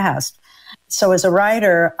to be cast. So as a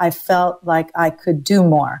writer, I felt like I could do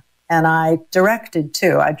more. And I directed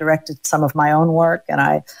too. I directed some of my own work, and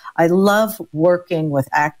I love working with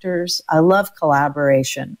actors. I love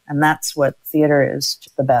collaboration, and that's what theater is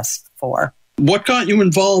the best for. What got you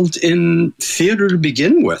involved in theater to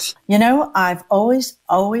begin with? I've always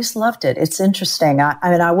loved it. It's interesting.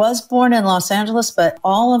 I was born in Los Angeles, but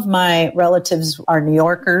all of my relatives are New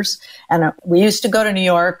Yorkers. And we used to go to New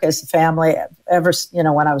York as a family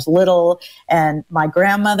when I was little. And my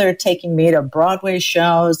grandmother taking me to Broadway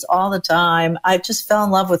shows all the time. I just fell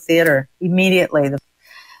in love with theater immediately.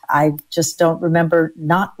 I just don't remember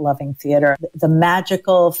not loving theater. The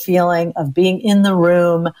magical feeling of being in the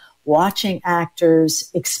room, watching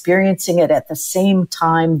actors, experiencing it at the same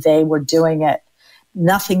time they were doing it.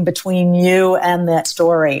 Nothing between you and the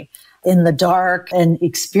story. In the dark and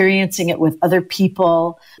experiencing it with other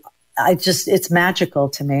people. It's magical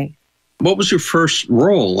to me. What was your first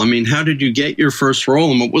role? How did you get your first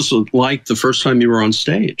role, and what was it like the first time you were on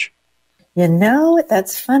stage? You know,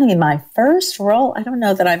 that's funny. My first role, I don't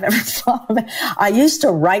know that I've ever thought of it. I used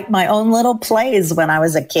to write my own little plays when I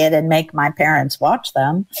was a kid and make my parents watch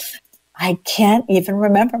them. I can't even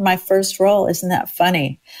remember my first role. Isn't that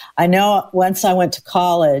funny? I know once I went to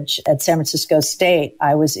college at San Francisco State,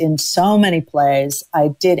 I was in so many plays.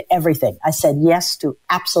 I did everything. I said yes to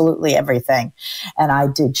absolutely everything. And I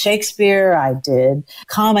did Shakespeare. I did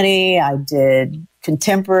comedy. I did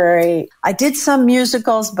contemporary. I did some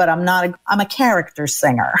musicals, but I'm a character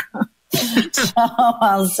singer. So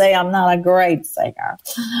I'll say I'm not a great singer.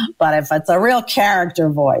 But if it's a real character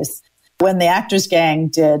voice, when the Actors Gang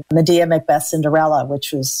did Medea, Macbeth, Cinderella,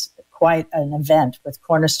 which was quite an event with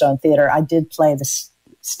Cornerstone Theater, I did play the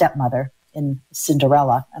stepmother in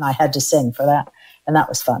Cinderella, and I had to sing for that, and that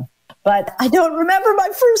was fun. But I don't remember my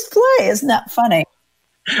first play. Isn't that funny?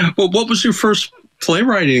 Well, what was your first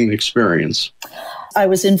playwriting experience? I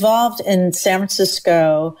was involved in San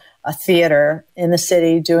Francisco, a theater in the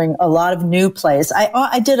city, doing a lot of new plays.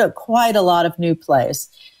 I did quite a lot of new plays.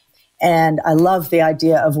 And I love the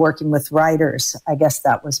idea of working with writers. I guess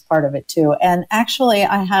that was part of it too. And actually,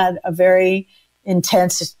 I had a very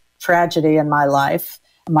intense tragedy in my life.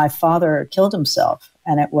 My father killed himself,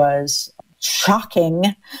 and it was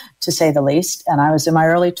shocking, to say the least. And I was in my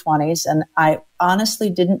early 20s, and I honestly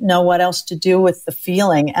didn't know what else to do with the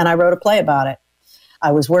feeling. And I wrote a play about it.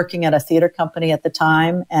 I was working at a theater company at the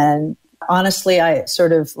time. And honestly, I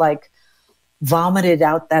sort of vomited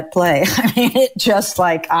out that play. I mean, it just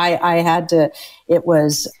I had to, it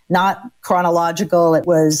was not chronological. It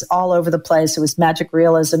was all over the place. It was magic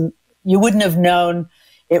realism. You wouldn't have known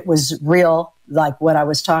it was real, like what I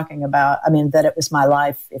was talking about. I mean, that it was my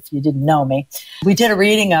life if you didn't know me. We did a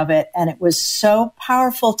reading of it, and it was so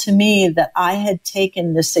powerful to me that I had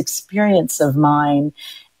taken this experience of mine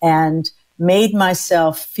and made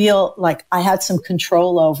myself feel like I had some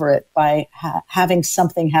control over it by having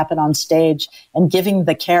something happen on stage and giving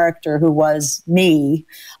the character who was me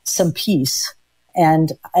some peace.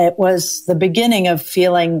 And it was the beginning of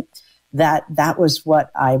feeling that that was what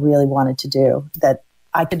I really wanted to do, that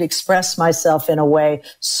I could express myself in a way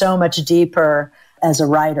so much deeper as a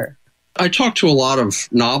writer. I talk to a lot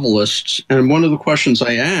of novelists, and one of the questions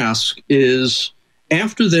I ask is,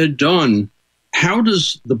 after they're done, how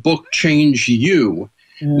does the book change you?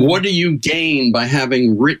 What do you gain by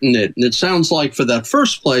having written it? And it sounds like for that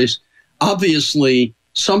first place, obviously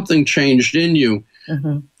something changed in you.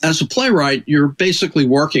 As a playwright, you're basically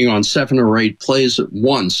working on 7 or 8 plays at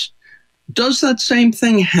once. Does that same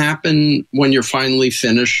thing happen when you're finally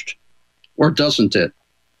finished, or doesn't it?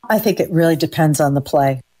 I think it really depends on the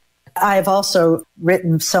play. I've also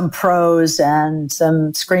written some prose and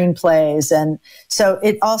some screenplays. And so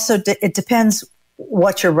it also, it depends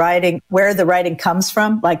what you're writing, where the writing comes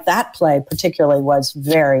from. Like that play particularly was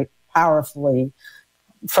very powerfully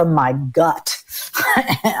from my gut.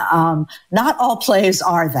 Not all plays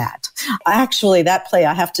are that. Actually, that play,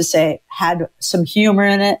 I have to say, had some humor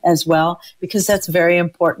in it as well, because that's very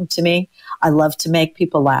important to me. I love to make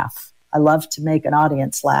people laugh. I love to make an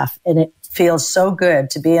audience laugh. And it feels so good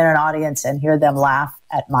to be in an audience and hear them laugh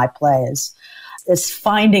at my plays. It's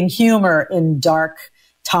finding humor in dark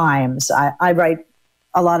times. I write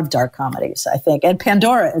a lot of dark comedies, I think. And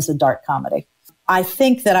Pandora is a dark comedy. I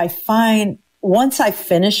think that I find once I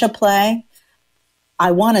finish a play,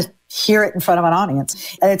 I want to hear it in front of an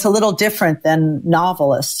audience. And it's a little different than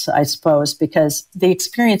novelists, I suppose, because the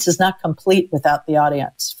experience is not complete without the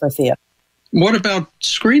audience for theater. What about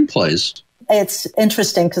screenplays? It's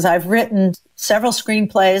interesting because I've written several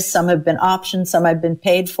screenplays. Some have been optioned, some I've been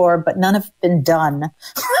paid for, but none have been done.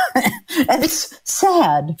 And it's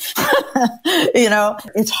sad. You know,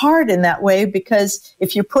 it's hard in that way because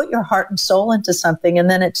if you put your heart and soul into something and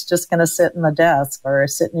then it's just going to sit in the desk or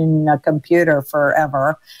sit in a computer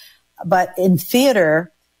forever. But in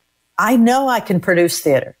theater, I know I can produce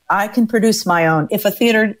theater. I can produce my own. If a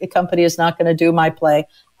theater company is not going to do my play,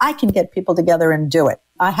 I can get people together and do it.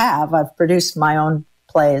 I've produced my own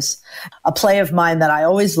plays. A play of mine that I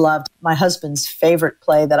always loved, my husband's favorite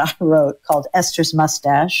play that I wrote called Esther's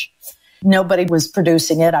Mustache. Nobody was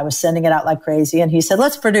producing it. I was sending it out like crazy. And he said,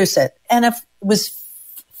 let's produce it. And it was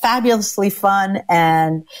fabulously fun.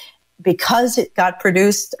 And because it got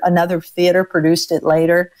produced, another theater produced it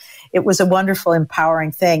later. It was a wonderful,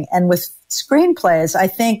 empowering thing. And with screenplays, I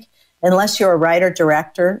think unless you're a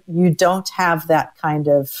writer-director, you don't have that kind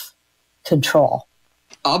of control.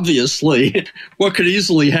 Obviously, what could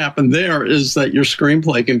easily happen there is that your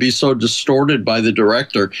screenplay can be so distorted by the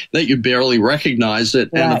director that you barely recognize it.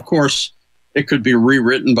 Right. And of course, it could be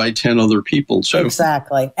rewritten by 10 other people too.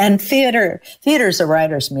 Exactly. And theater's a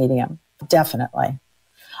writer's medium, definitely.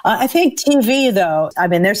 I think TV, though, I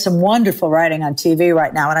mean, there's some wonderful writing on TV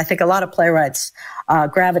right now. And I think a lot of playwrights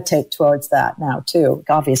gravitate towards that now, too,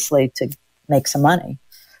 obviously to make some money.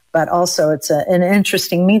 But also it's an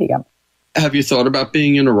interesting medium. Have you thought about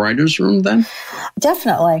being in a writer's room then?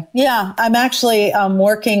 Definitely. Yeah. I'm actually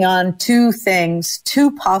working on two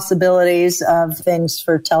possibilities of things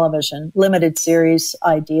for television, limited series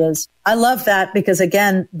ideas. I love that because,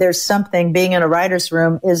 again, there's something, being in a writer's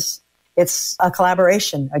room it's a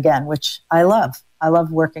collaboration again, which I love. I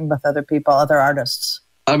love working with other people, other artists.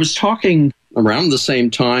 I was talking around the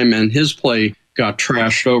same time, and his play got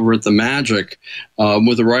trashed over at the Magic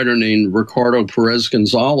with a writer named Ricardo Perez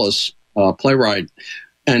Gonzalez, playwright.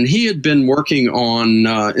 And he had been working on,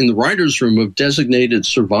 in the writer's room of Designated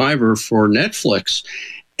Survivor for Netflix.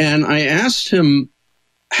 And I asked him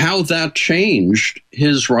how that changed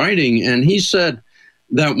his writing. And he said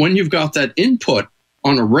that when you've got that input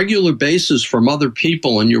on a regular basis from other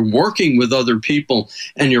people and you're working with other people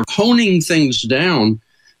and you're honing things down,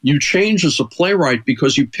 you change as a playwright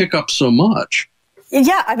because you pick up so much.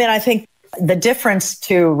 Yeah, I mean, I think the difference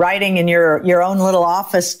to writing in your own little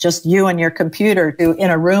office, just you and your computer, to in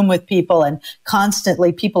a room with people and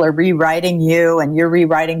constantly people are rewriting you and you're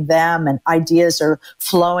rewriting them and ideas are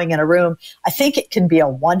flowing in a room. I think it can be a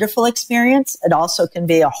wonderful experience. It also can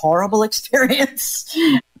be a horrible experience.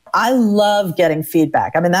 I love getting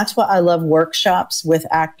feedback. I mean, that's why I love workshops with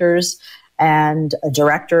actors and a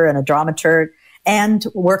director and a dramaturg and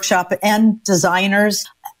workshop and designers.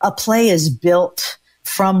 A play is built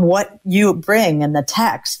from what you bring in the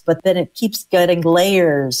text, but then it keeps getting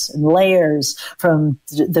layers and layers from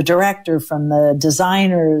the director, from the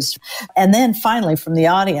designers, and then finally from the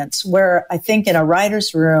audience, where I think in a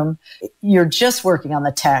writer's room, you're just working on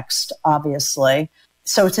the text, obviously.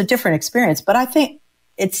 So it's a different experience. But I think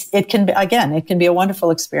it can be a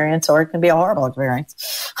wonderful experience or it can be a horrible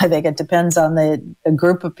experience. I think it depends on the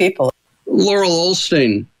group of people. Laurel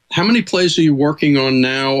Ollstein, how many plays are you working on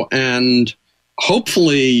now? And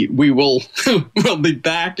hopefully we will be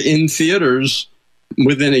back in theaters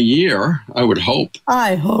within a year, I would hope.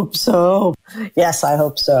 I hope so. Yes, I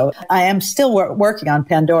hope so. I am still working on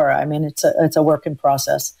Pandora. I mean, it's a work in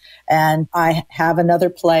process. And I have another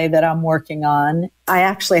play that I'm working on. I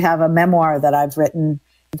actually have a memoir that I've written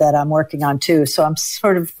that I'm working on too. So I'm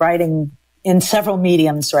sort of writing in several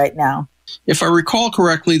mediums right now. If I recall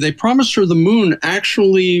correctly, They Promised Her the Moon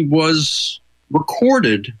actually was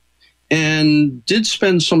recorded and did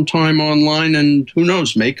spend some time online and who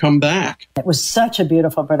knows, may come back. It was such a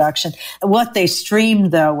beautiful production. What they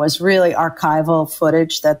streamed, though, was really archival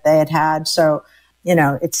footage that they had. So, you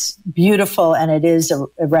know, it's beautiful and it is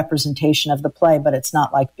a representation of the play, but it's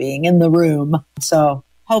not like being in the room. So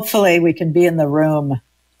hopefully we can be in the room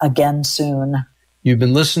again soon. You've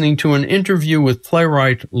been listening to an interview with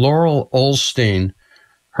playwright Laurel Ollstein.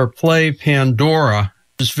 Her play, Pandora,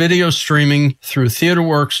 is video streaming through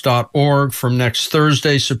TheatreWorks.org from next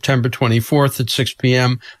Thursday, September 24th at 6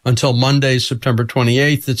 p.m. until Monday, September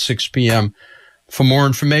 28th at 6 p.m. For more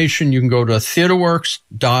information, you can go to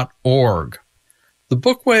TheatreWorks.org. The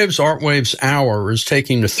Bookwaves Artwaves Hour is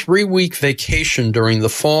taking a 3-week vacation during the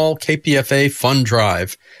fall KPFA Fund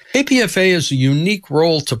Drive. KPFA has a unique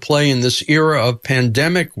role to play in this era of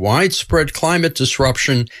pandemic, widespread climate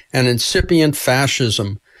disruption, and incipient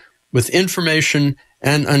fascism, with information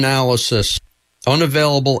and analysis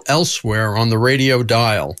unavailable elsewhere on the radio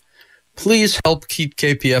dial. Please help keep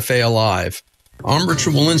KPFA alive. I'm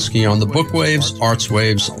Richard Wolinsky on the Bookwaves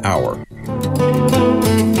Artwaves Hour.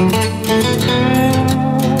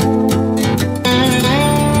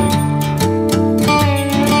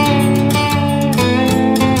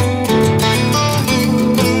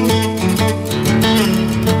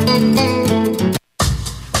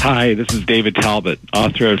 Hi, this is David Talbot,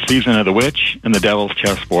 author of Season of the Witch and The Devil's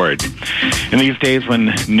Chessboard. In these days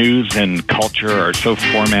when news and culture are so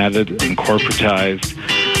formatted and corporatized,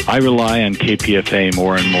 I rely on KPFA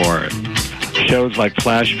more and more. Shows like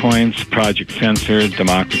Flashpoints, Project Censored,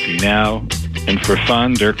 Democracy Now!, and for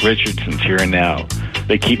fun, Dirk Richardson's Here and Now.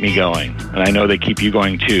 They keep me going, and I know they keep you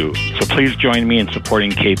going too. So please join me in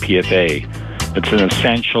supporting KPFA. It's an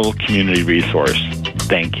essential community resource.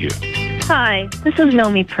 Thank you. Hi, this is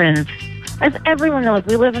Nomi Prinz. As everyone knows,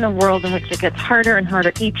 we live in a world in which it gets harder and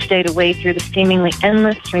harder each day to wade through the seemingly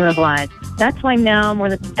endless stream of lies. That's why now, more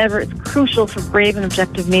than ever, it's crucial for brave and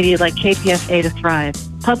objective media like KPFA to thrive.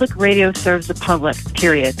 Public radio serves the public,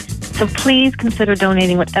 period. So please consider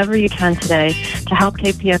donating whatever you can today to help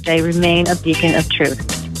KPFA remain a beacon of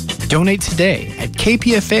truth. Donate today at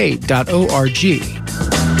kpfa.org.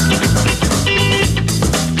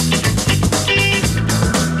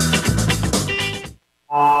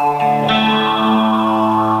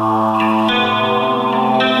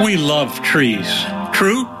 We love trees.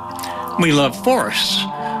 True? We love forests.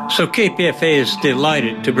 So KPFA is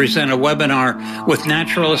delighted to present a webinar with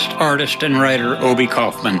naturalist, artist, and writer Obi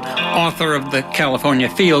Kaufman, author of the California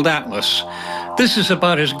Field Atlas. This is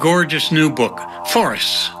about his gorgeous new book,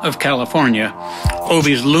 Forests of California.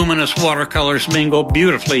 Obi's luminous watercolors mingle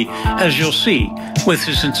beautifully, as you'll see, with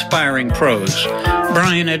his inspiring prose.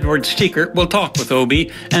 Brian Edward Steekert will talk with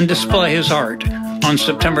Obi and display his art on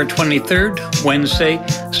September 23rd, Wednesday,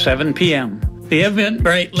 7 p.m. The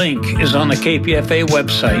Eventbrite link is on the KPFA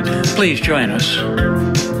website. Please join us.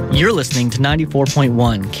 You're listening to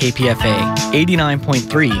 94.1 KPFA,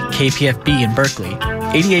 89.3 KPFB in Berkeley,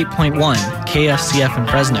 88.1 KFCF in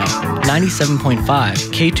Fresno, 97.5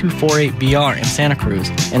 K248BR in Santa Cruz,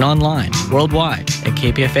 and online worldwide at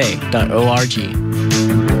kpfa.org.